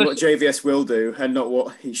 Greg's saying what JVS will do and not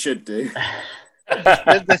what he should do.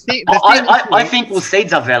 I think we'll see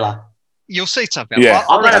Zavella. You'll see Zavella. Yeah.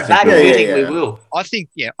 I'm going to back we will. I think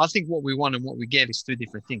what we want and what we get is two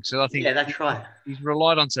different things. So I think that's right. He's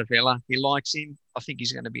relied on Zavella. He likes him. I think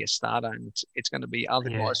he's going to be a starter, and it's going to be other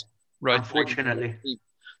guys. Unfortunately.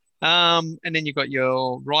 And then you've got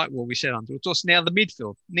your right. Well, we said Androutsos. Now the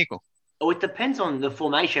midfield, Nico. Oh, it depends on the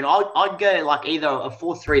formation. I'd go like either a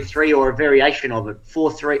 4-3-3 or a variation of it,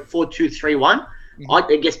 4-2-3-1.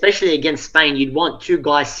 Especially against Spain, you'd want two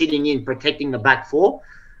guys sitting in protecting the back four.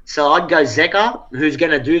 So I'd go Zeka, who's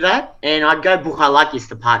going to do that, and I'd go Bukhalakis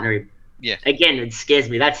to partner him. Yeah. Again, it scares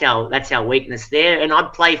me. That's our weakness there. And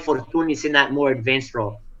I'd play Fortunis in that more advanced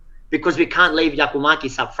role because we can't leave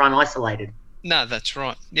Yakumakis up front isolated. No, that's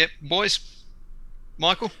right. Yep, boys.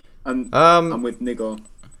 Michael? I'm with Nico.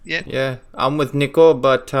 Yeah, I'm with Nico,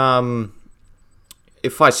 but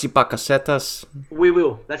if I see Bakasetas We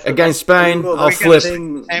will. That's against Spain, Well, I'll that's the flip.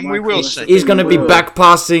 thing, And we Michael, will that's the see. He's thing, going to be we will. back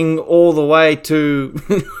passing all the way to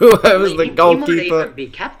whoever's the He might goalkeeper. even be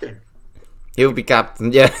captain. He'll be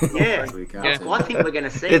captain, yeah. Yeah. We can't Yeah. say. Well, I think we're going to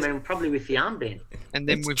see him, and probably with the armband. And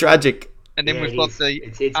then It's we've tragic. Yeah, we've it got is. the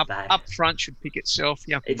It's up bad. front should pick itself.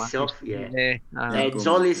 Yakumakis Itself, yeah. there.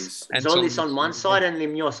 Zolis And Zolis on Zolis, one yeah. side and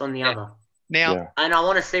Limnios on the other. Now, Yeah. And I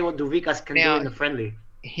want to see what Duvikas can do Now- in the friendly.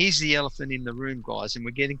 here's the elephant in the room, guys, and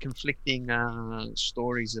we're getting conflicting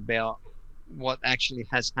stories about what actually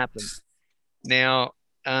has happened. Now,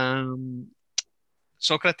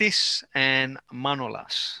 Socrates and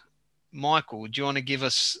Manolas. Michael, do you want to give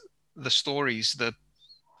us the stories?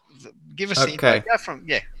 Give us the Okay. info. Go from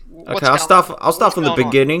Okay, I'll start from the what's going on?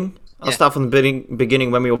 beginning. I'll Yeah. start from the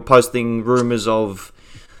beginning when we were posting rumors of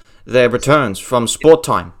their returns from Sport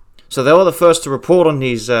Time. So they were the first to report on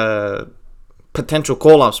these potential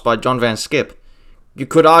call-ups by John Van Skip. You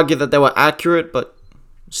could argue that they were accurate, but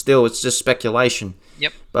still, it's just speculation.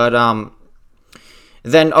 Yep. But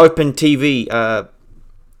then Open TV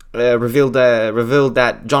revealed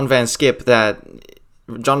that John Van Skip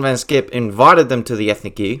invited them to the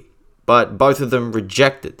ethnic year, but both of them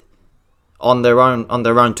rejected on their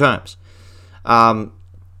own terms.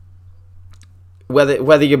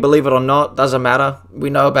 Whether you believe it or not doesn't matter. We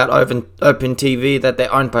know about Open TV that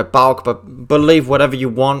they're owned by Bulk, but believe whatever you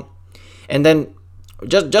want. And then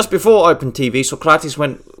just before Open TV, Socrates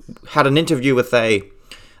had an interview with a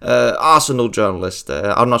Arsenal journalist.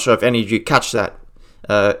 I'm not sure if any of you catch that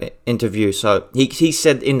interview. So he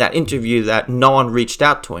said in that interview that no one reached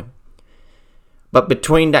out to him. But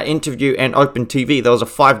between that interview and Open TV, there was a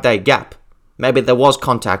 5-day gap. Maybe there was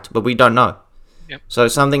contact, but we don't know. Yep. So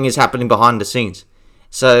something is happening behind the scenes.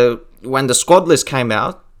 So when the squad list came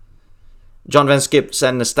out, John Van Skip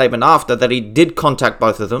said in a statement after that he did contact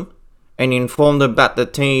both of them, and he informed them that the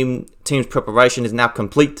team's preparation is now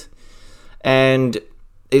complete, and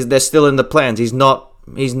they're still in the plans. He's not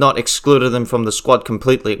excluded them from the squad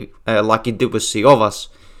completely like he did with Siovas,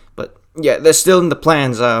 but yeah, they're still in the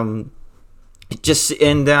plans. And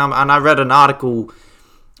I read an article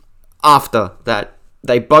after that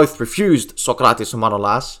they both refused Socrates and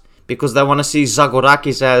Manolas because they want to see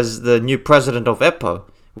Zagorakis as the new president of EPO,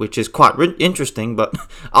 which is quite interesting, but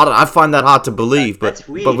I find that hard to believe. That's But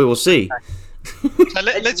weird. we will see. So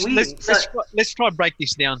It's weird. let's try to break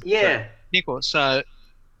this down. Yeah. Nico, so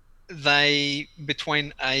they,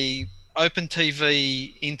 between a Open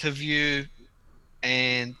TV interview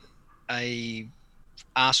and a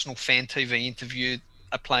Arsenal Fan TV interview,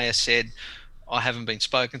 a player said, I haven't been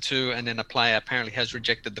spoken to, and then a player apparently has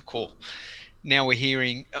rejected the call. Now we're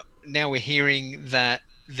hearing that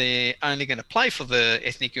they're only going to play for the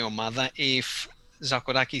Ethnic Mother if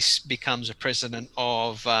Zakorakis becomes a president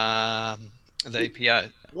of the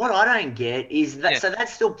EPO. What I don't get is that Yeah. so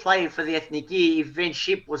that's still playing for the ethnic year if Van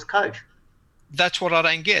Schip was coach. That's what I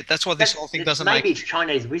don't get. That's why this whole thing doesn't maybe make. it's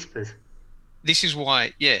Chinese whispers. This is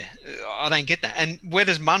why, I don't get that. And where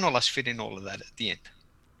does Manolas fit in all of that at the end?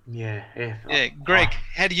 Yeah. Yeah, Greg,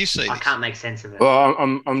 how do you see I this? can't make sense of it. Well,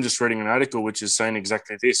 I'm just reading an article which is saying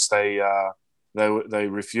exactly this. They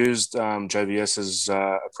refused JVS's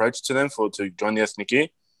approach to them to join the ethnic year,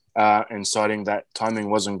 and citing that timing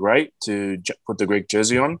wasn't great to put the Greek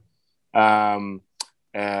jersey on. Some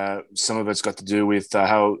of it's got to do with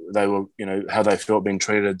how they were, how they felt being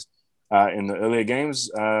treated in the earlier games.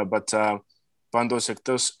 But Pandos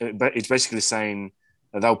Ektos, it's basically saying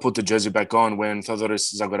they'll put the jersey back on when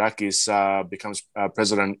Theodoros Zagorakis becomes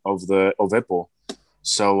president of EPO.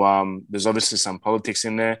 So there's obviously some politics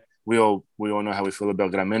in there. We all know how we feel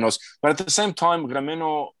about Gramenos. But at the same time,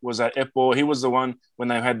 Grameno was at EPO. He was the one when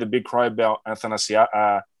they had the big cry about Angelos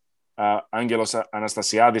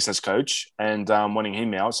Anastasiadis as coach and wanting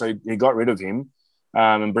him out. So he got rid of him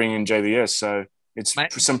and bringing in JVS. So it's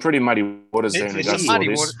some pretty muddy waters there. It's a muddy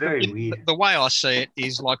water. Very weird. The way I see it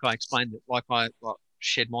is like I explained it, like I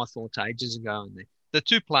shared my thoughts ages ago. And the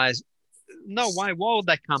two players, no way, why would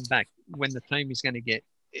they come back when the team is going to get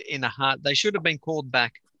in a hard? They should have been called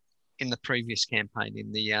back in the previous campaign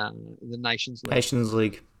in the Nations League. Nations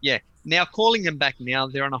League. Yeah. Now calling them back now,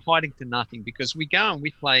 they're on a hiding to nothing because we go and we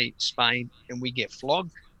play Spain and we get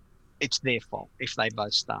flogged. It's their fault if they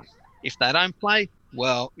both start. If they don't play,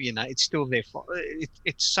 well, it's still their fault.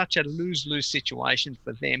 It's such a lose-lose situation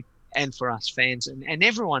for them and for us fans and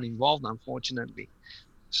everyone involved, unfortunately.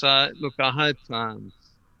 So, look, I hope. I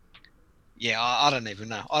don't even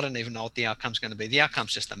know. I don't even know what the outcome's going to be. The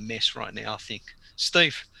outcome's just a mess right now, I think.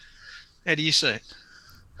 Steve, how do you see it?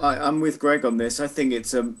 I'm with Greg on this. I think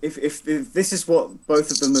it's if this is what both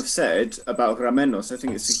of them have said about Ramenos, I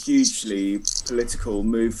think it's a hugely political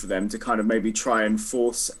move for them to kind of maybe try and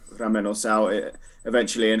force Ramenos out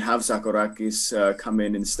eventually and have Zagorakis come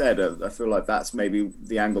in instead. I feel like that's maybe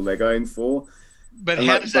the angle they're going for. But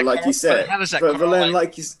how does that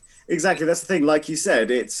correlate? Exactly, that's the thing. Like you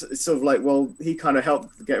said, it's sort of like, well, he kind of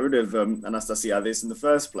helped get rid of Anastasiadis in the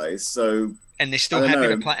first place, so. And they're still happy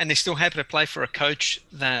to play. And they're still happy to play for a coach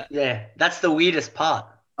that. Yeah, that's the weirdest part.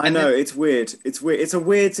 I know it's weird. It's weird. It's a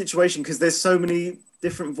weird situation because there's so many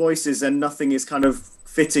different voices and nothing is kind of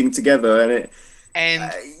fitting together.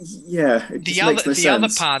 The other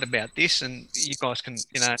part about this, and you guys can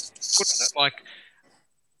put on it, like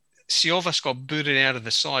Siovas got booted out of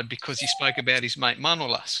the side because he spoke about his mate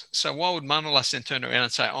Manolas. So why would Manolas then turn around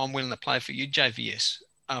and say, I'm willing to play for you, JVS,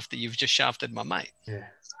 after you've just shafted my mate? Yeah.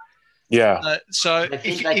 Yeah. So they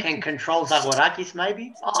think they can control Zagorakis,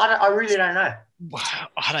 maybe? I really don't know. Well,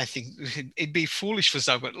 I don't think it'd be foolish for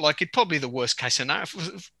Zagorakis. Like, it'd probably be the worst case scenario.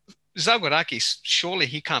 Zagorakis, surely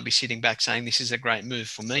he can't be sitting back saying this is a great move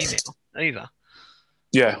for me now either.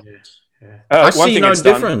 Yeah. I see no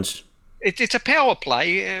difference. It's a power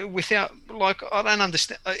play without, like, I don't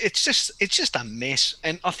understand. It's just a mess.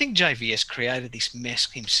 And I think JVS created this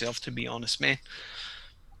mess himself, to be honest, man.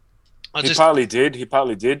 He partly did.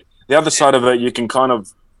 The other side of it, it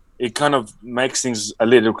kind of makes things a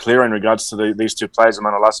little clearer in regards to these two players,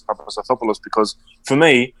 Manolas and Papastathopoulos, because for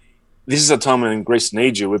me, this is a time when Greece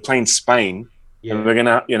needs you. We're playing Spain, and we're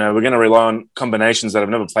gonna rely on combinations that have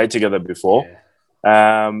never played together before.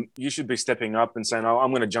 Yeah. You should be stepping up and saying,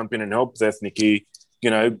 I'm going to jump in and help the Ethniki,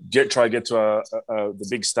 try to get to the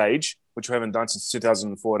big stage, which we haven't done since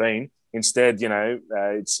 2014. Instead,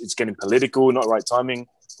 it's getting political, not right timing,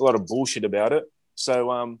 a lot of bullshit about it.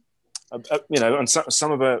 So, and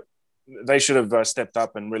some of it, they should have stepped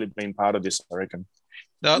up and really been part of this, I reckon.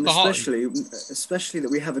 Especially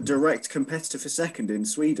that we have a direct competitor for second in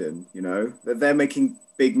Sweden. That they're making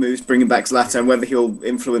big moves, bringing back Zlatan. Whether he'll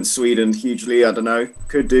influence Sweden hugely, I don't know.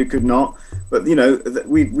 Could do, could not. But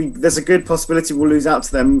there's a good possibility we'll lose out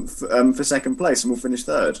to them for second place, and we'll finish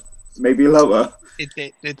third, maybe lower.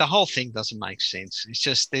 The whole thing doesn't make sense. It's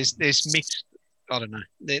just there's mixed. I don't know.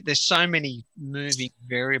 There's so many moving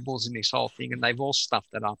variables in this whole thing, and they've all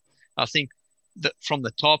stuffed it up. I think that from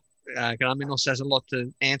the top, Graminos has a lot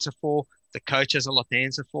to answer for. The coach has a lot to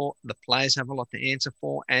answer for. The players have a lot to answer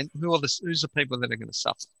for. And who's the people that are going to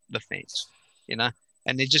suffer? The fans,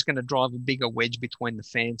 And they're just going to drive a bigger wedge between the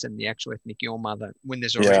fans and the actual ethnic Yorma when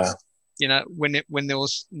there's already, when there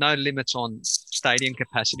was no limits on stadium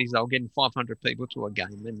capacities, they were getting 500 people to a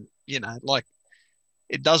game. And,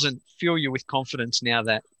 it doesn't fill you with confidence now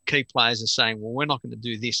that key players are saying, well, we're not going to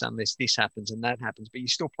do this unless this happens and that happens, but you're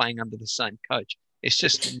still playing under the same coach. It's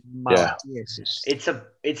just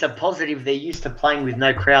it's a positive. They're used to playing with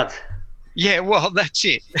no crowds. Yeah, well, that's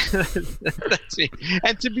it. That's it.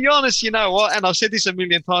 And to be honest, you know what? And I've said this a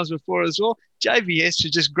million times before as well. JVS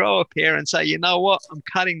should just grow a pair and say, you know what? I'm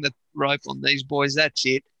cutting the rope on these boys. That's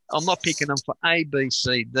it. I'm not picking them for A, B,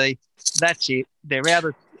 C, D. That's it. They're out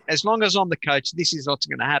of. As long as I'm the coach, this is what's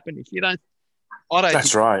going to happen. If you don't, I don't.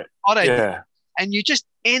 That's right. I don't. Yeah. And you just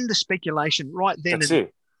end the speculation right then. That's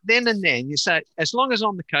it. Then and then you say, as long as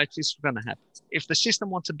I'm the coach, this is going to happen. If the system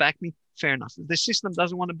wants to back me, fair enough. If the system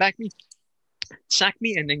doesn't want to back me, sack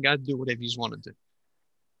me and then go do whatever you want to do.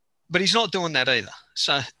 But he's not doing that either.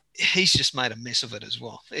 So he's just made a mess of it as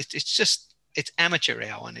well. It's amateur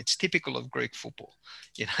hour and it's typical of Greek football,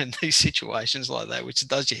 in these situations like that, which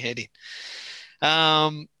does your head in.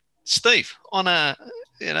 Steve, on the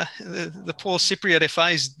poor Cypriot FA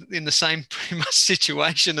is in the same pretty much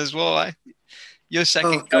situation as well, eh? You're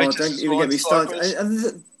second coach. Don't even get me started.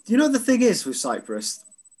 The thing is with Cyprus,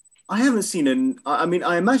 I haven't seen I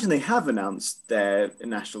imagine they have announced their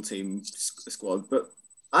national team squad, but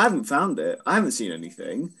I haven't found it. I haven't seen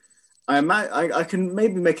anything. I can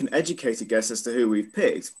maybe make an educated guess as to who we've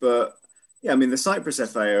picked, but yeah, the Cyprus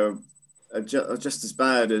FA are just as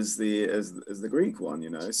bad as the Greek one,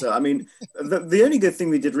 So the only good thing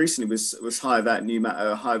we did recently was hire the new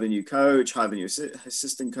coach, hire the new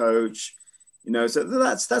assistant coach. So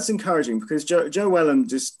that's encouraging because Johan Wellham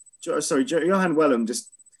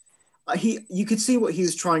you could see what he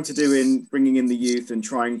was trying to do in bringing in the youth and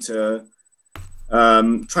trying to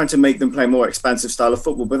trying to make them play a more expansive style of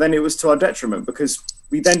football. But then it was to our detriment because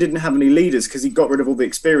we then didn't have any leaders because he got rid of all the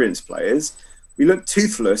experienced players. We looked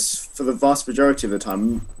toothless for the vast majority of the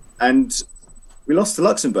time, and we lost to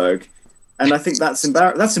Luxembourg. And I think that's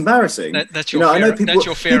embarrassing. That's your I know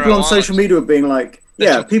people on social media are being like,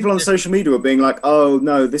 social media are being like, oh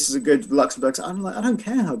no, this is a good Luxembourg side. I'm like, I don't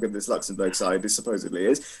care how good this Luxembourg side is supposedly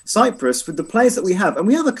is. Cyprus, with the players that we have, and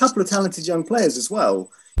we have a couple of talented young players as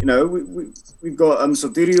well. We've got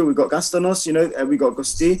Sotirio, we've got Gastanos, we got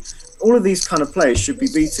Gosti. All of these kind of players should be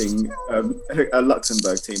beating a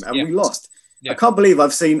Luxembourg team, and we lost. I can't believe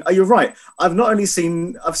I've seen. Oh, you're right. I've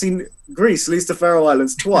seen Greece lose to Faroe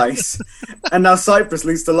Islands twice, and now Cyprus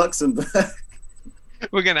lose to Luxembourg.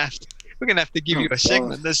 We're gonna have to give you a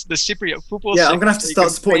segment. There's the Cypriot football. Yeah, I'm gonna have to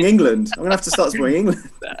start supporting England.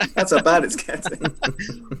 That's how bad it's getting.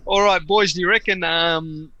 All right, boys. Do you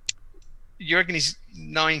reckon? He's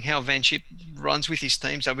knowing how Van Schip runs with his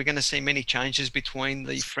teams? Are we going to see many changes between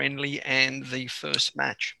the friendly and the first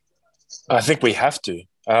match? I think we have to.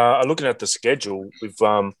 Looking at the schedule,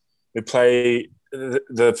 we play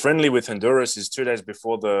the friendly with Honduras is 2 days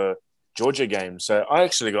before the Georgia game. So I'm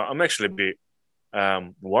actually a bit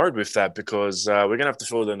worried with that because we're gonna have to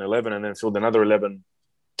field an 11 and then field another 11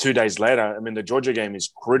 2 days later. I mean, the Georgia game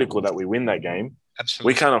is critical that we win that game.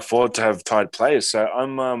 Absolutely, we can't afford to have tired players. So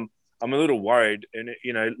I'm a little worried. And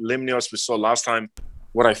Limnios, we saw last time,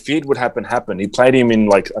 what I feared would happen happened. He played him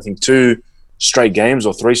in I think 2 straight games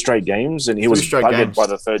or 3 straight games, and he was buggered by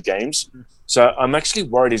the third games. So I'm actually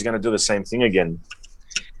worried he's going to do the same thing again.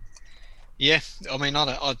 Yeah, I mean,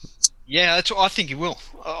 I think he will.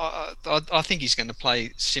 I think he's going to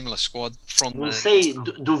play similar squad from. We'll see.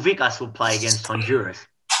 Duvikas will play against Honduras.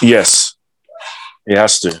 Yes, he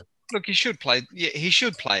has to. Look, he should play. Yeah, he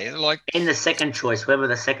should play. In the second choice, whoever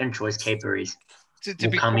the second choice keeper is. To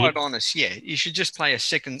be quite honest, yeah, you should just play the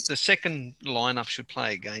second lineup should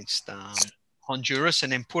play against Honduras,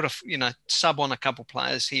 and then put sub on a couple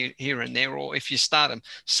players here and there, or if you start them,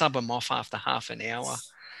 sub them off after half an hour.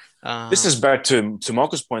 This is back to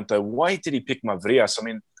Marco's point though. Why did he pick Mavrias? I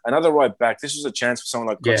mean, another right back. This was a chance for someone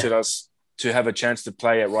like Kotsiras to have a chance to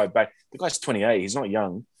play at right back. The guy's 28. He's not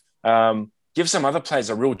young. Give some other players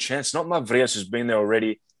a real chance. Not Mavrias, who's been there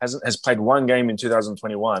already, has played 1 game in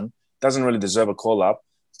 2021. Doesn't really deserve a call up.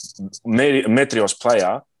 Metrios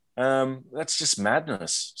player. That's just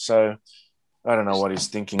madness. So I don't know what he's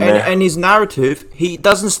thinking there. And his narrative, he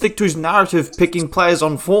doesn't stick to his narrative picking players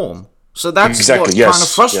on form. So that's what kind of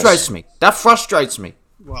frustrates me. That frustrates me.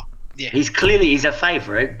 Well, yeah. He's a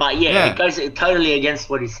favourite, but it goes totally against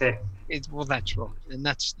what he said. Well, that's right. And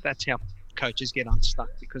that's how coaches get unstuck.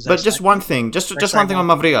 But just one thing on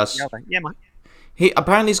Mavrias. Yeah, mate. He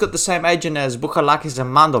apparently he's got the same agent as Bouchalakis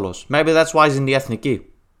and Mandolos. Maybe that's why he's in the Ethniki.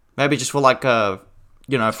 Maybe just for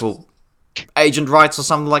for agent rights or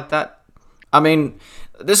something like that. I mean,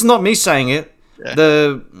 this is not me saying it. Yeah.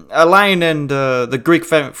 The Elaine and the Greek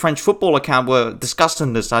French football account were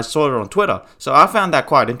discussing this. I saw it on Twitter, so I found that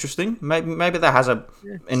quite interesting. Maybe that has a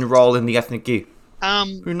role in the Ethniki.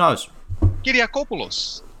 Who knows?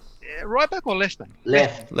 Kyriakopoulos, right back or left back?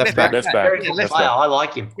 Left back. Very good player. I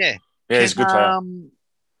like him. Yeah, he's a good player.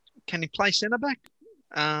 Can he play centre back?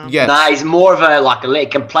 Yes. No, he's more of a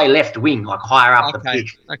can play left wing, higher up the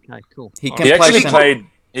pitch. Okay, cool. He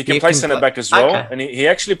can play centre back as well, and he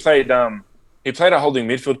actually played. He played a holding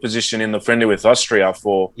midfield position in the friendly with Austria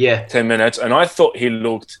for 10 minutes, and I thought he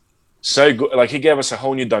looked so good. He gave us a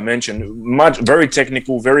whole new dimension. Very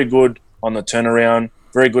technical, very good on the turnaround,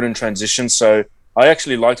 very good in transition. So I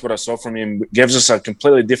actually liked what I saw from him. It gives us a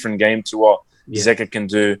completely different game to what Zeka can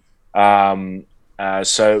do. I mean,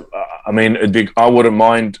 I wouldn't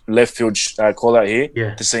mind left field call out here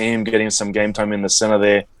to see him getting some game time in the center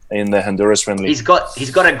there in the Honduras friendly. He's got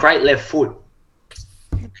a great left foot.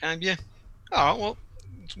 Yeah. All right, well,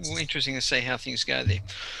 it's interesting to see how things go there.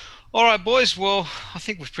 All right, boys. Well, I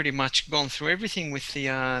think we've pretty much gone through everything with the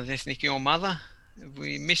Ethniki or Mother. Have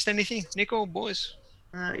we missed anything, Nico, boys?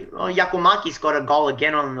 Yakumaki's got a goal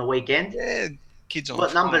again on the weekend. Yeah, kids on.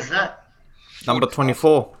 What number is that? Number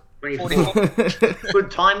 24. 44.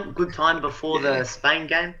 Good time before the Spain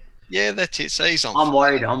game. Yeah, that's it. So he's on. I'm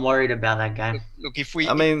worried about that game. Look,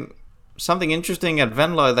 something interesting at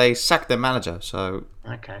Venlo, they sacked their manager, so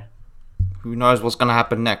okay. Who knows what's going to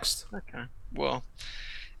happen next? Okay. Well,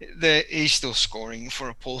 he's still scoring for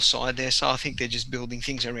a poor side there, so I think they're just building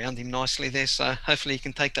things around him nicely there. So hopefully he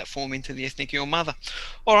can take that form into the Ethniki or Mother.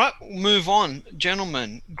 All right, we'll move on.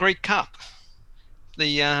 Gentlemen, Greek Cup.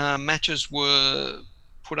 The matches were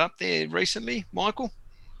put up there recently. Michael?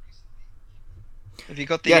 Have you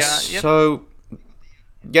got the... Yes, so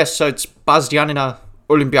it's Baz Giannina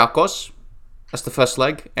Olympiakos. That's the first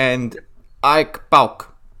leg. And AEK PAOK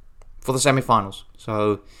for the semi-finals.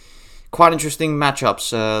 So, quite interesting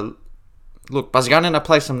matchups. Look, Baz Giannina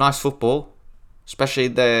plays some nice football. Especially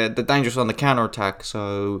the dangerous on the counter-attack.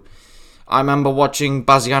 So, I remember watching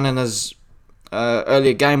Baz Giannina's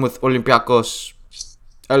earlier game with Olympiakos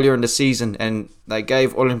earlier in the season, and they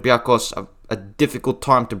gave Olympiakos a difficult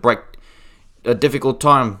time to break, and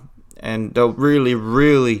they're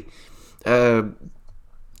really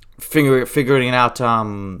figuring out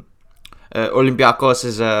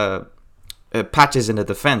Olympiakos' patches in the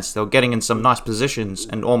defense. They were getting in some nice positions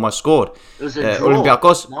and almost scored. It was a draw.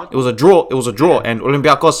 Olympiakos, Michael. it was a draw, and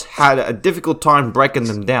Olympiakos had a difficult time breaking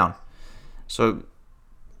them down. So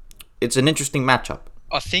it's an interesting matchup.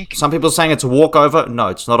 I think Some people are saying it's a walkover. No,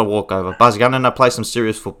 it's not a walkover. Baz Giannina plays some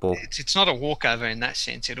serious football. it's not a walkover in that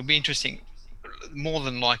sense. It'll be interesting. More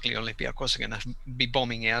than likely, Olympiacos are going to be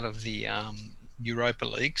bombing out of the Europa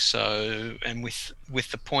League. So, and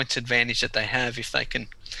with the points advantage that they have, if they can,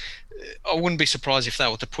 I wouldn't be surprised if they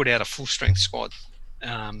were to put out a full strength squad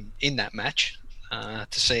in that match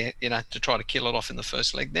to see, to try to kill it off in the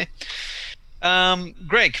first leg there.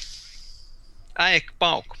 Greg, AEK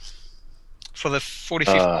PAOK for the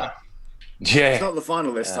 45th one. Yeah. It's not the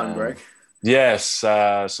final this time, Greg. Yes.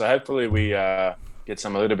 So hopefully we get a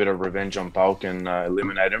little bit of revenge on PAOK and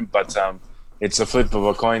eliminate him. But it's a flip of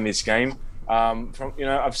a coin this game.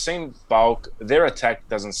 I've seen PAOK. Their attack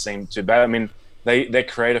doesn't seem too bad. I mean, they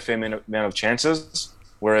create a fair amount of chances,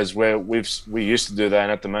 whereas we used to do that,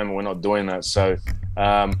 and at the moment we're not doing that. So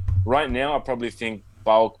right now, I probably think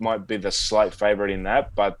PAOK might be the slight favorite in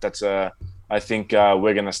that. But that's I think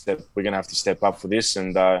we're gonna have to step up for this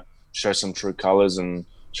and show some true colors and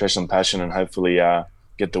show some passion and hopefully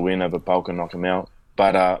get the win over PAOK and knock them out.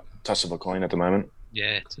 But toss of a coin at the moment.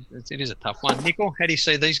 Yeah, it is a tough one. Nickel, how do you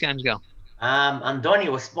see these games go?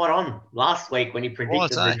 Andoni was spot on last week when he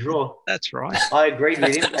predicted the draw. That's right. I agreed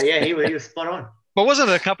with him. But yeah, he was spot on. But wasn't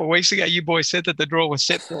it a couple of weeks ago you boys said that the draw was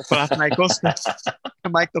set for Panathinaikos to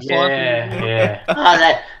make the final? Yeah.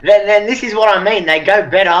 Then this is what I mean. They go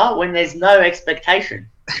better when there's no expectation.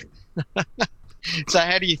 So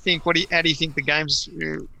how do you think? How do you think the games?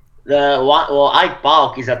 AEK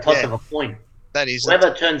PAOK is a toss of a coin. That is.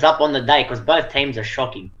 Whoever turns up on the day, because both teams are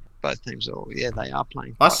shocking. Both teams are. Yeah, they are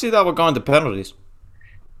playing. I see that we're going to penalties.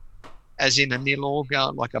 As in a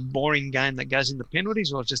 0-0, like a boring game that goes into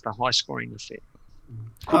penalties, or just a high-scoring affair?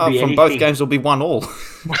 From both games, will be 1-1.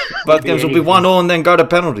 Both games will be 1-1 and then go to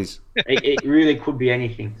penalties. It really could be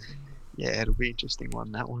anything. Yeah, it'll be an interesting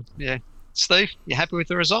one, that one. Yeah. Steve, you happy with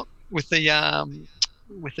the result? With the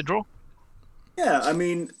draw? Yeah, I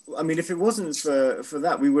mean, if it wasn't for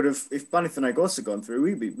that, we would have. If Panathinaikos had gone through,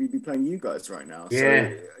 we'd be playing you guys right now. Yeah.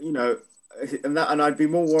 So and I'd be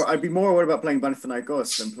more worried about playing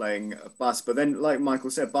Panathinaikos than playing Bas. But then, like Michael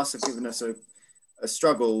said, Bas have given us a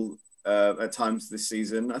struggle at times this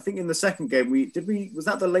season. I think in the second game was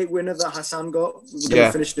that the late winner that Hassan got? We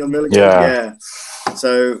finished 0-0 again. Yeah.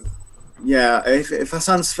 So. Yeah, if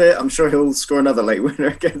Hassan's fit, I'm sure he'll score another late winner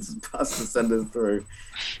against Bas to send us through.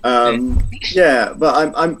 But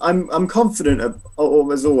I'm confident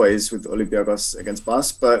as always with Olympiacos against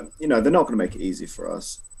Bas, but they're not going to make it easy for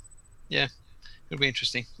us. Yeah, it'll be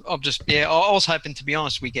interesting. I was hoping, to be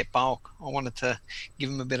honest, we get PAOK. I wanted to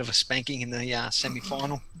give him a bit of a spanking in the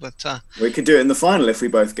semi-final, but we could do it in the final if we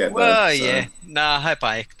both get there. Well, yeah. No, I hope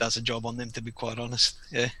AEK does a job on them, to be quite honest.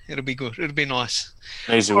 Yeah, it'll be good. It'll be nice.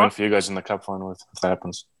 Easy win for you guys in the cup final if that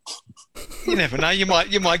happens. You never know. You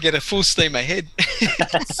might get a full steam ahead.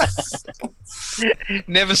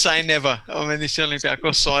 Never say never. I mean, this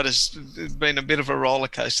Olympiacos side has been a bit of a roller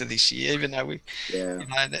coaster this year, even though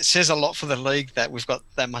it says a lot for the league that we've got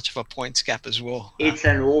that much of a points gap as well. It's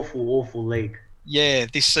an awful league. Yeah,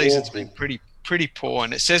 this season's been pretty poor,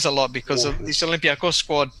 and it says a lot because of this Olympiacos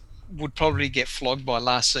squad would probably get flogged by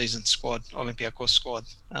last season's Olympiacos squad,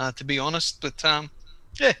 to be honest. But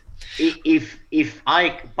yeah. If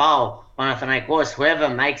AEK, PAOK, Panathinaikos, whoever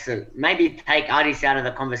makes it, maybe take Aris out of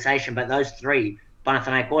the conversation, but those three,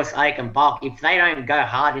 Panathinaikos, AEK and PAOK, if they don't go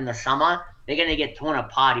hard in the summer, they're going to get torn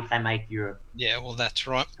apart if they make Europe. Yeah, well, that's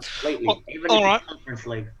right. Completely. Even if it's Conference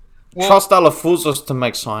League. Well, trust Alafuzos to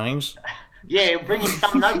make signings. Yeah, bring in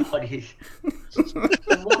some nobodies. Some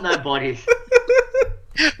more nobodies.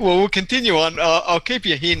 Well, we'll continue on. I'll keep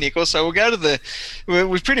you here, Nico. So we'll go to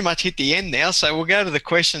we've pretty much hit the end now. So we'll go to the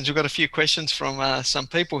questions. We've got a few questions from some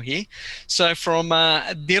people here. So from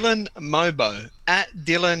Dylan Mobo, at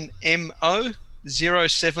Dylan MO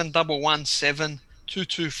 07117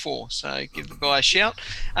 224. So give the guy a shout.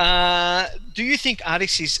 Do you think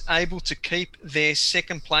Aris is able to keep their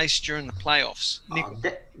second place during the playoffs?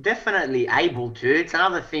 Nick? Definitely able to. It's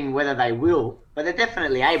another thing whether they will, but they're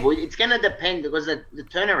definitely able. It's going to depend because of the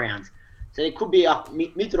turnarounds. So it could be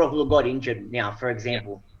Mitroglou got injured now, for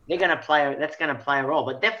example. They're going to play. That's going to play a role,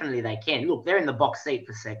 but definitely they can. Look, they're in the box seat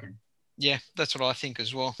for second. Yeah, that's what I think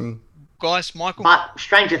as well. Guys, Michael. But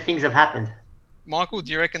stranger things have happened. Michael,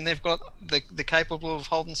 do you reckon they've got the capable of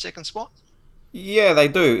holding second spot? Yeah, they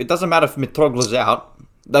do. It doesn't matter if Mitroglou's out.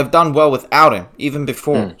 They've done well without him, even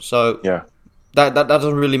before. So Yeah. that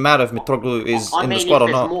doesn't really matter if Mitroglou is in the squad or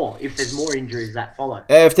not. If there's more injuries that follow.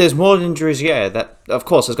 If there's more injuries, yeah, that of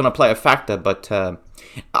course is going to play a factor. But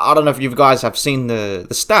I don't know if you guys have seen the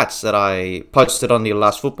stats that I posted on the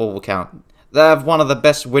Last Football account. They have one of the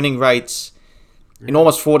best winning rates in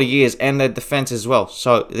almost 40 years, and their defense as well.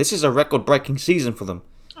 So this is a record-breaking season for them.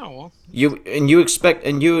 Oh well. You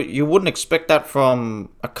wouldn't expect that from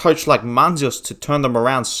a coach like Manzios to turn them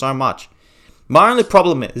around so much. My only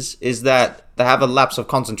problem is that they have a lapse of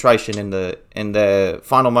concentration in the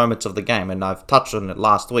final moments of the game, and I've touched on it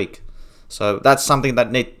last week. So that's something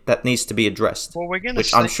that needs to be addressed. Well, we're going to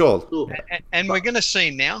which I'm sure. And we're going to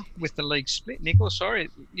see now with the league split, Nicholas. Sorry,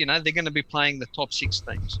 they're going to be playing the top 6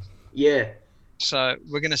 teams. Yeah. So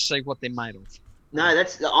we're going to see what they're made of. No, I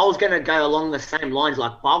was going to go along the same lines.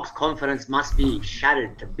 Like, Bulk's confidence must be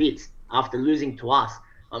shattered to bits after losing to us.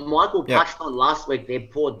 Michael touched on last week their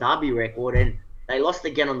poor derby record, and they lost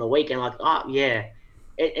again on the weekend. Like,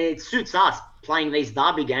 it suits us playing these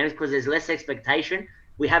derby games because there's less expectation.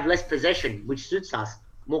 We have less possession, which suits us.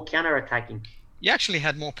 More counter-attacking. You actually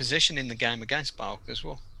had more possession in the game against Bulk as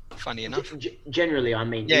well. Funny enough. Generally, I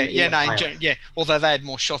mean. Although they had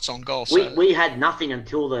more shots on goal. So. We had nothing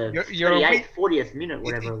until the 38th, 40th minute,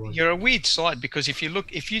 whatever it was. You're a weird side because if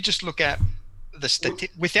you just look at the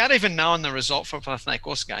without even knowing the result for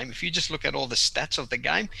Panathinaikos game, if you just look at all the stats of the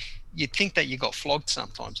game, you'd think that you got flogged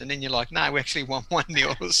sometimes, and then you're like, no, we actually won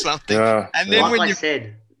 1-0 or something. Yeah. And then like I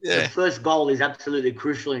said, the first goal is absolutely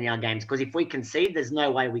crucial in our games because if we concede, there's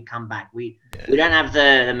no way we come back. We don't have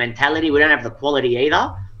the mentality, we don't have the quality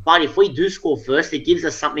either. But if we do score first, it gives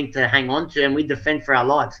us something to hang on to, and we defend for our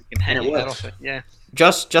lives, and it works.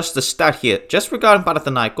 Just the stat here, just regarding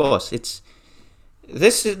Panathinaikos,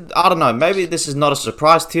 I don't know, maybe this is not a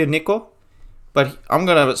surprise to you, Nico, but I'm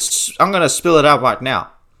gonna spill it out right now.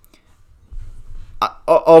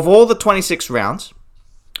 Of all the 26 rounds,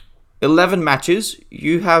 11 matches,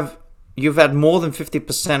 you've had more than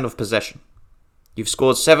 50% of possession. You've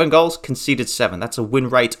scored 7 goals, conceded 7. That's a win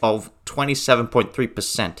rate of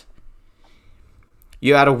 27.3%.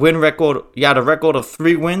 You had a record of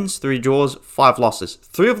 3 wins, 3 draws, 5 losses.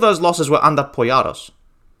 3 of those losses were under Poyatos.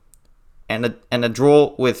 And a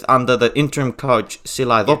draw under the interim coach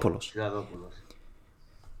Silaidopoulos.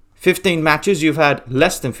 15 matches, you've had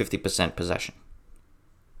less than 50% possession.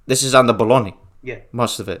 This is under Bologna. Yeah.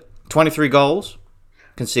 Most of it. 23 goals,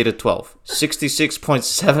 conceded 12.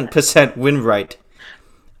 66.7% win rate.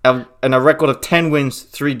 And a record of 10 wins,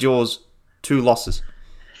 3 draws, 2 losses.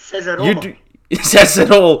 Says it all. It says it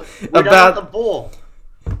all about the ball.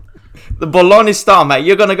 The Bologna style, mate.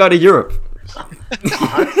 You're going to go to Europe.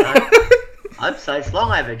 I'd say as long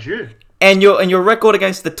as I have a Jew. And your record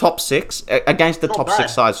against the top 6,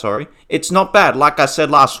 six side, sorry, it's not bad. Like I said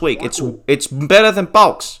last week, it's better than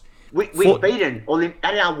Bulk's. We've beaten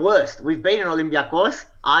at our worst. We've beaten Olympiacos,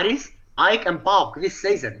 Aris, AEK, and Bulk this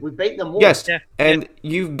season. We've beaten them all. Yes, and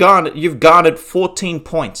you've garnered 14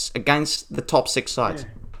 points against the top 6 sides.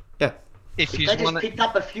 Yeah. If they just picked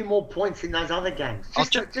up a few more points in those other games,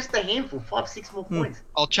 just a handful, 5-6 more points.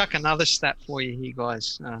 I'll chuck another stat for you here,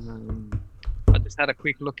 guys. I just had a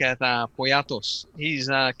quick look at Poyatos. He's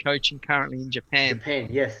coaching currently in Japan.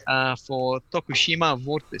 Yes. For Tokushima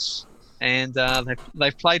Vortis. And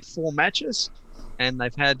they've played 4 matches, and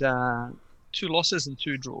they've had 2 losses and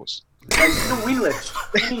 2 draws. They're still winless.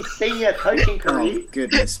 In his senior coaching career,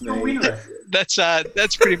 goodness still me. winless.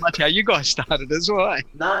 That's pretty much how you guys started as well. Eh?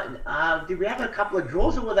 No, did we have a couple of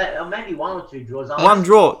draws, or were that maybe 1 or 2 draws? One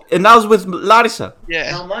draw, and that was with Larissa.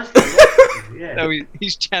 Yeah. No, most of them, yeah. So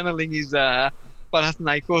he's channeling his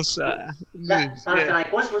Panathinaikos.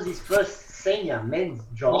 Panathinaikos was his first senior men's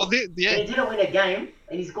job. Well, and he didn't win a game,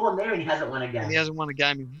 and he's gone there and he hasn't won a game. He hasn't won a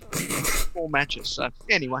game in 4 matches. So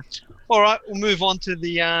anyway, all right, we'll move on to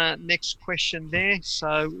the next question there.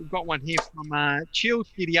 So we've got one here from Chil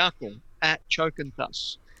Kiriako at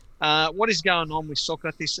Chokintas. What is going on with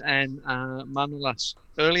Socrates and Manolas?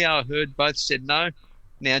 Earlier I heard both said no.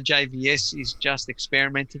 Now JVS is just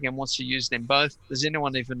experimenting and wants to use them both. Does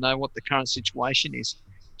anyone even know what the current situation is?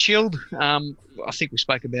 chilled. I think we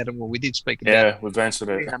spoke about it. Well, we did speak about Yeah, we've answered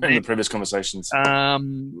it Yeah, in man. the previous conversations.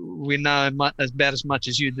 We know about as much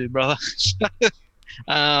as you do, brother.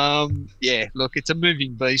 Yeah, look, it's a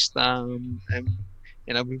moving beast. And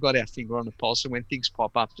we've got our finger on the pulse. So when things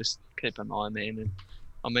pop up, just keep an eye, man. And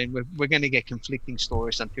I mean, we're going to get conflicting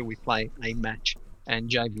stories until we play a match, and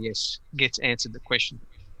JVS gets answered the question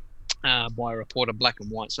by a reporter, black and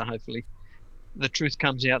white. So hopefully, the truth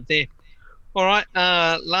comes out there. All right.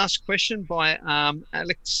 Last question by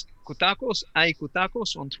Alex Kutakos,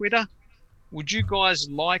 Kutakos on Twitter. Would you guys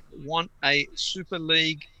want a Super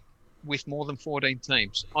League with more than 14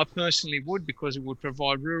 teams? I personally would, because it would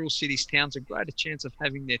provide rural cities, towns a greater chance of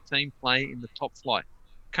having their team play in the top flight.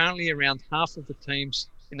 Currently, around half of the teams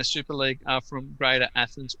in the Super League are from Greater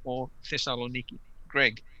Athens or Thessaloniki.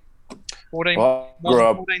 Greg, 14. Well, more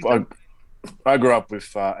than 14 teams? I grew up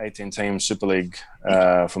with 18 team Super League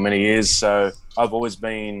for many years, so I've always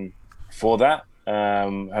been for that. I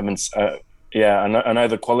know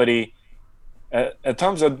the quality. At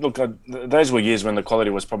times, those were years when the quality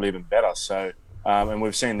was probably even better. So, and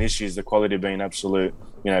we've seen this year's the quality being absolute,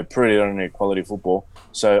 pretty ordinary quality football.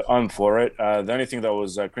 So I'm for it. The only thing that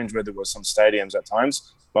was cringeworthy was some stadiums at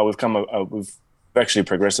times, but we've actually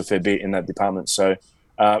progressed a fair bit in that department. So.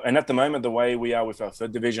 And at the moment, the way we are with our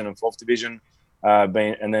third division and fourth division,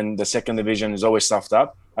 and then the second division is always stuffed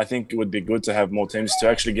up. I think it would be good to have more teams to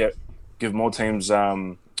actually give more teams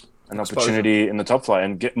an opportunity in the top flight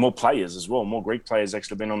and get more players as well. More Greek players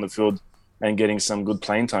actually being on the field and getting some good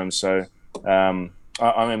playing time. So I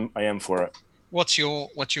am for it. What's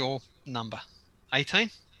your number?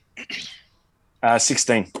 18?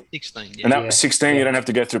 16. 16. Yeah. And that 16, you don't have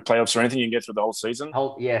to go through playoffs or anything. You can get through the whole season.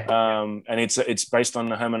 And it's based on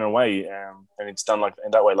the home and away, and it's done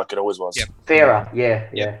in that way, like it always was. Yep. Fairer,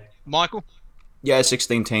 yeah. Michael? Yeah,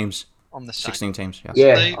 16 teams. On the same. 16 teams, yes.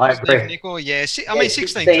 Yeah, I agree. Steve, Nickel, yeah. I mean,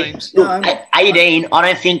 16 teams. Look, at 18, I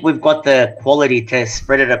don't think we've got the quality to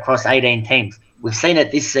spread it across 18 teams. We've seen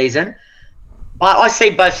it this season. But I see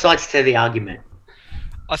both sides to the argument.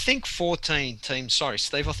 I think 14 teams. Sorry,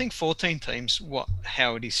 Steve. I think 14 teams.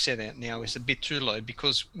 How it is set out now is a bit too low,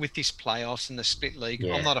 because with this playoffs and the split league,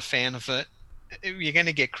 I'm not a fan of it. You're going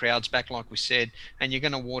to get crowds back, like we said, and you're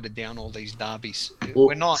going to water down all these derbies. Well,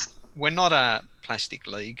 we're not a plastic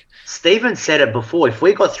league. Steven said it before. If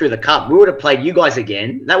we got through the cup, we would have played you guys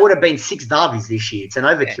again. That would have been 6 derbies this year. It's an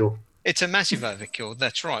overkill. It's a massive overkill.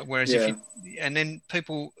 That's right. Whereas and then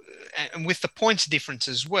people, and with the points difference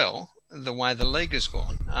as well, the way the league has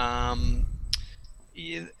gone,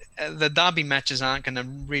 the derby matches aren't going to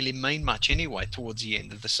really mean much anyway towards the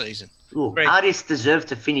end of the season. Look, artists deserve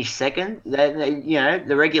to finish second.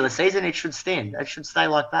 The regular season, it should stand. It should stay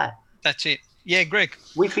like that. That's it. Yeah, Greg.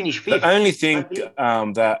 We finished 5th. The only thing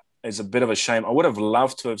that is a bit of a shame, I would have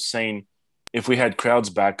loved to have seen, if we had crowds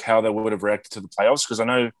back, how they would have reacted to the playoffs. Because I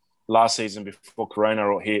know last season before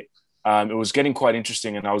Corona hit, it was getting quite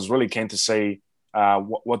interesting, and I was really keen to see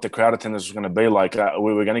what the crowd attendance was going to be like.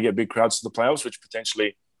 We were going to get big crowds to the playoffs, which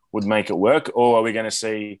potentially would make it work, or are we going to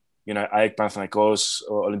see, AEK Panathinaikos,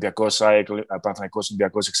 or Olympiacos, AEK Panathinaikos,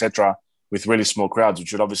 Olympiacos, etc., with really small crowds,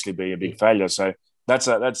 which would obviously be a big failure. So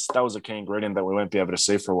that was a key ingredient that we won't be able to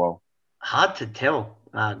see for a while. Hard to tell,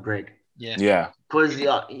 Greg. Yeah. Because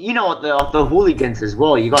the hooligans as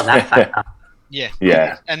well. You got that factor.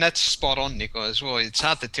 Yeah. And that's spot on, Nico, as well. It's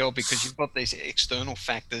hard to tell because you've got these external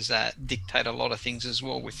factors that dictate a lot of things as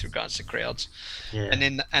well with regards to crowds. Yeah. And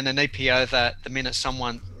then an EPO that the minute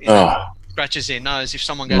someone scratches their nose, if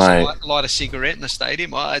someone goes to light a cigarette in the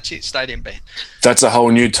stadium, that's it, stadium ban. That's a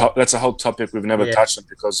whole that's a whole topic we've never touched on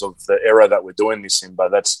because of the era that we're doing this in.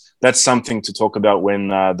 But that's something to talk about when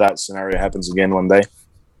that scenario happens again one day.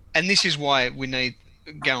 And this is why we need,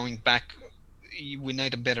 going back, we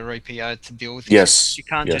need a better EPO to deal with this. Yes.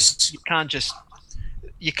 You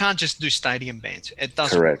can't just do stadium bans. It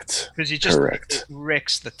doesn't. Correct. Because it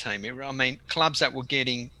wrecks the team. I mean, clubs that were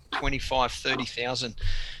getting 25, 30,000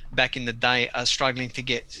 back in the day are struggling to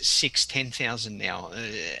get 6,000, 10,000 now.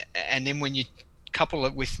 And then when you couple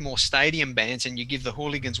it with more stadium bans and you give the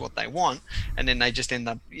hooligans what they want, and then they just end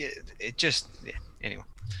up, anyway.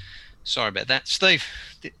 Sorry about that. Steve,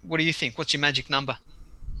 what do you think? What's your magic number?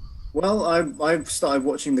 Well, I started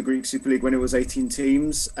watching the Greek Super League when it was 18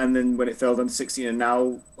 teams, and then when it fell down to 16, and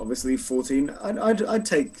now obviously 14. I'd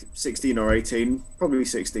take 16 or 18, probably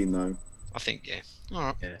 16 though. I think All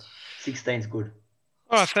right. Yeah, 16's good.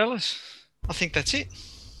 All right, fellas. I think that's it.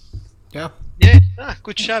 Yeah. Yeah,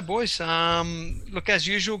 good show, boys. Look, as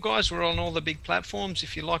usual, guys, we're on all the big platforms.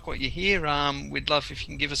 If you like what you hear, we'd love if you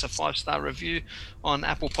can give us a 5-star review on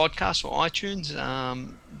Apple Podcasts or iTunes.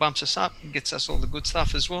 Bumps us up and gets us all the good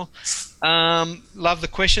stuff as well. Love the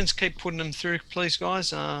questions. Keep putting them through, please,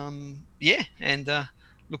 guys. And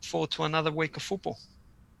look forward to another week of football.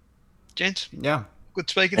 Gents, Yeah. good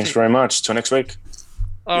speaking Thanks to you. very much. Till next week.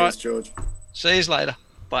 All Yes, right, George. see you later.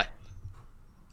 Bye.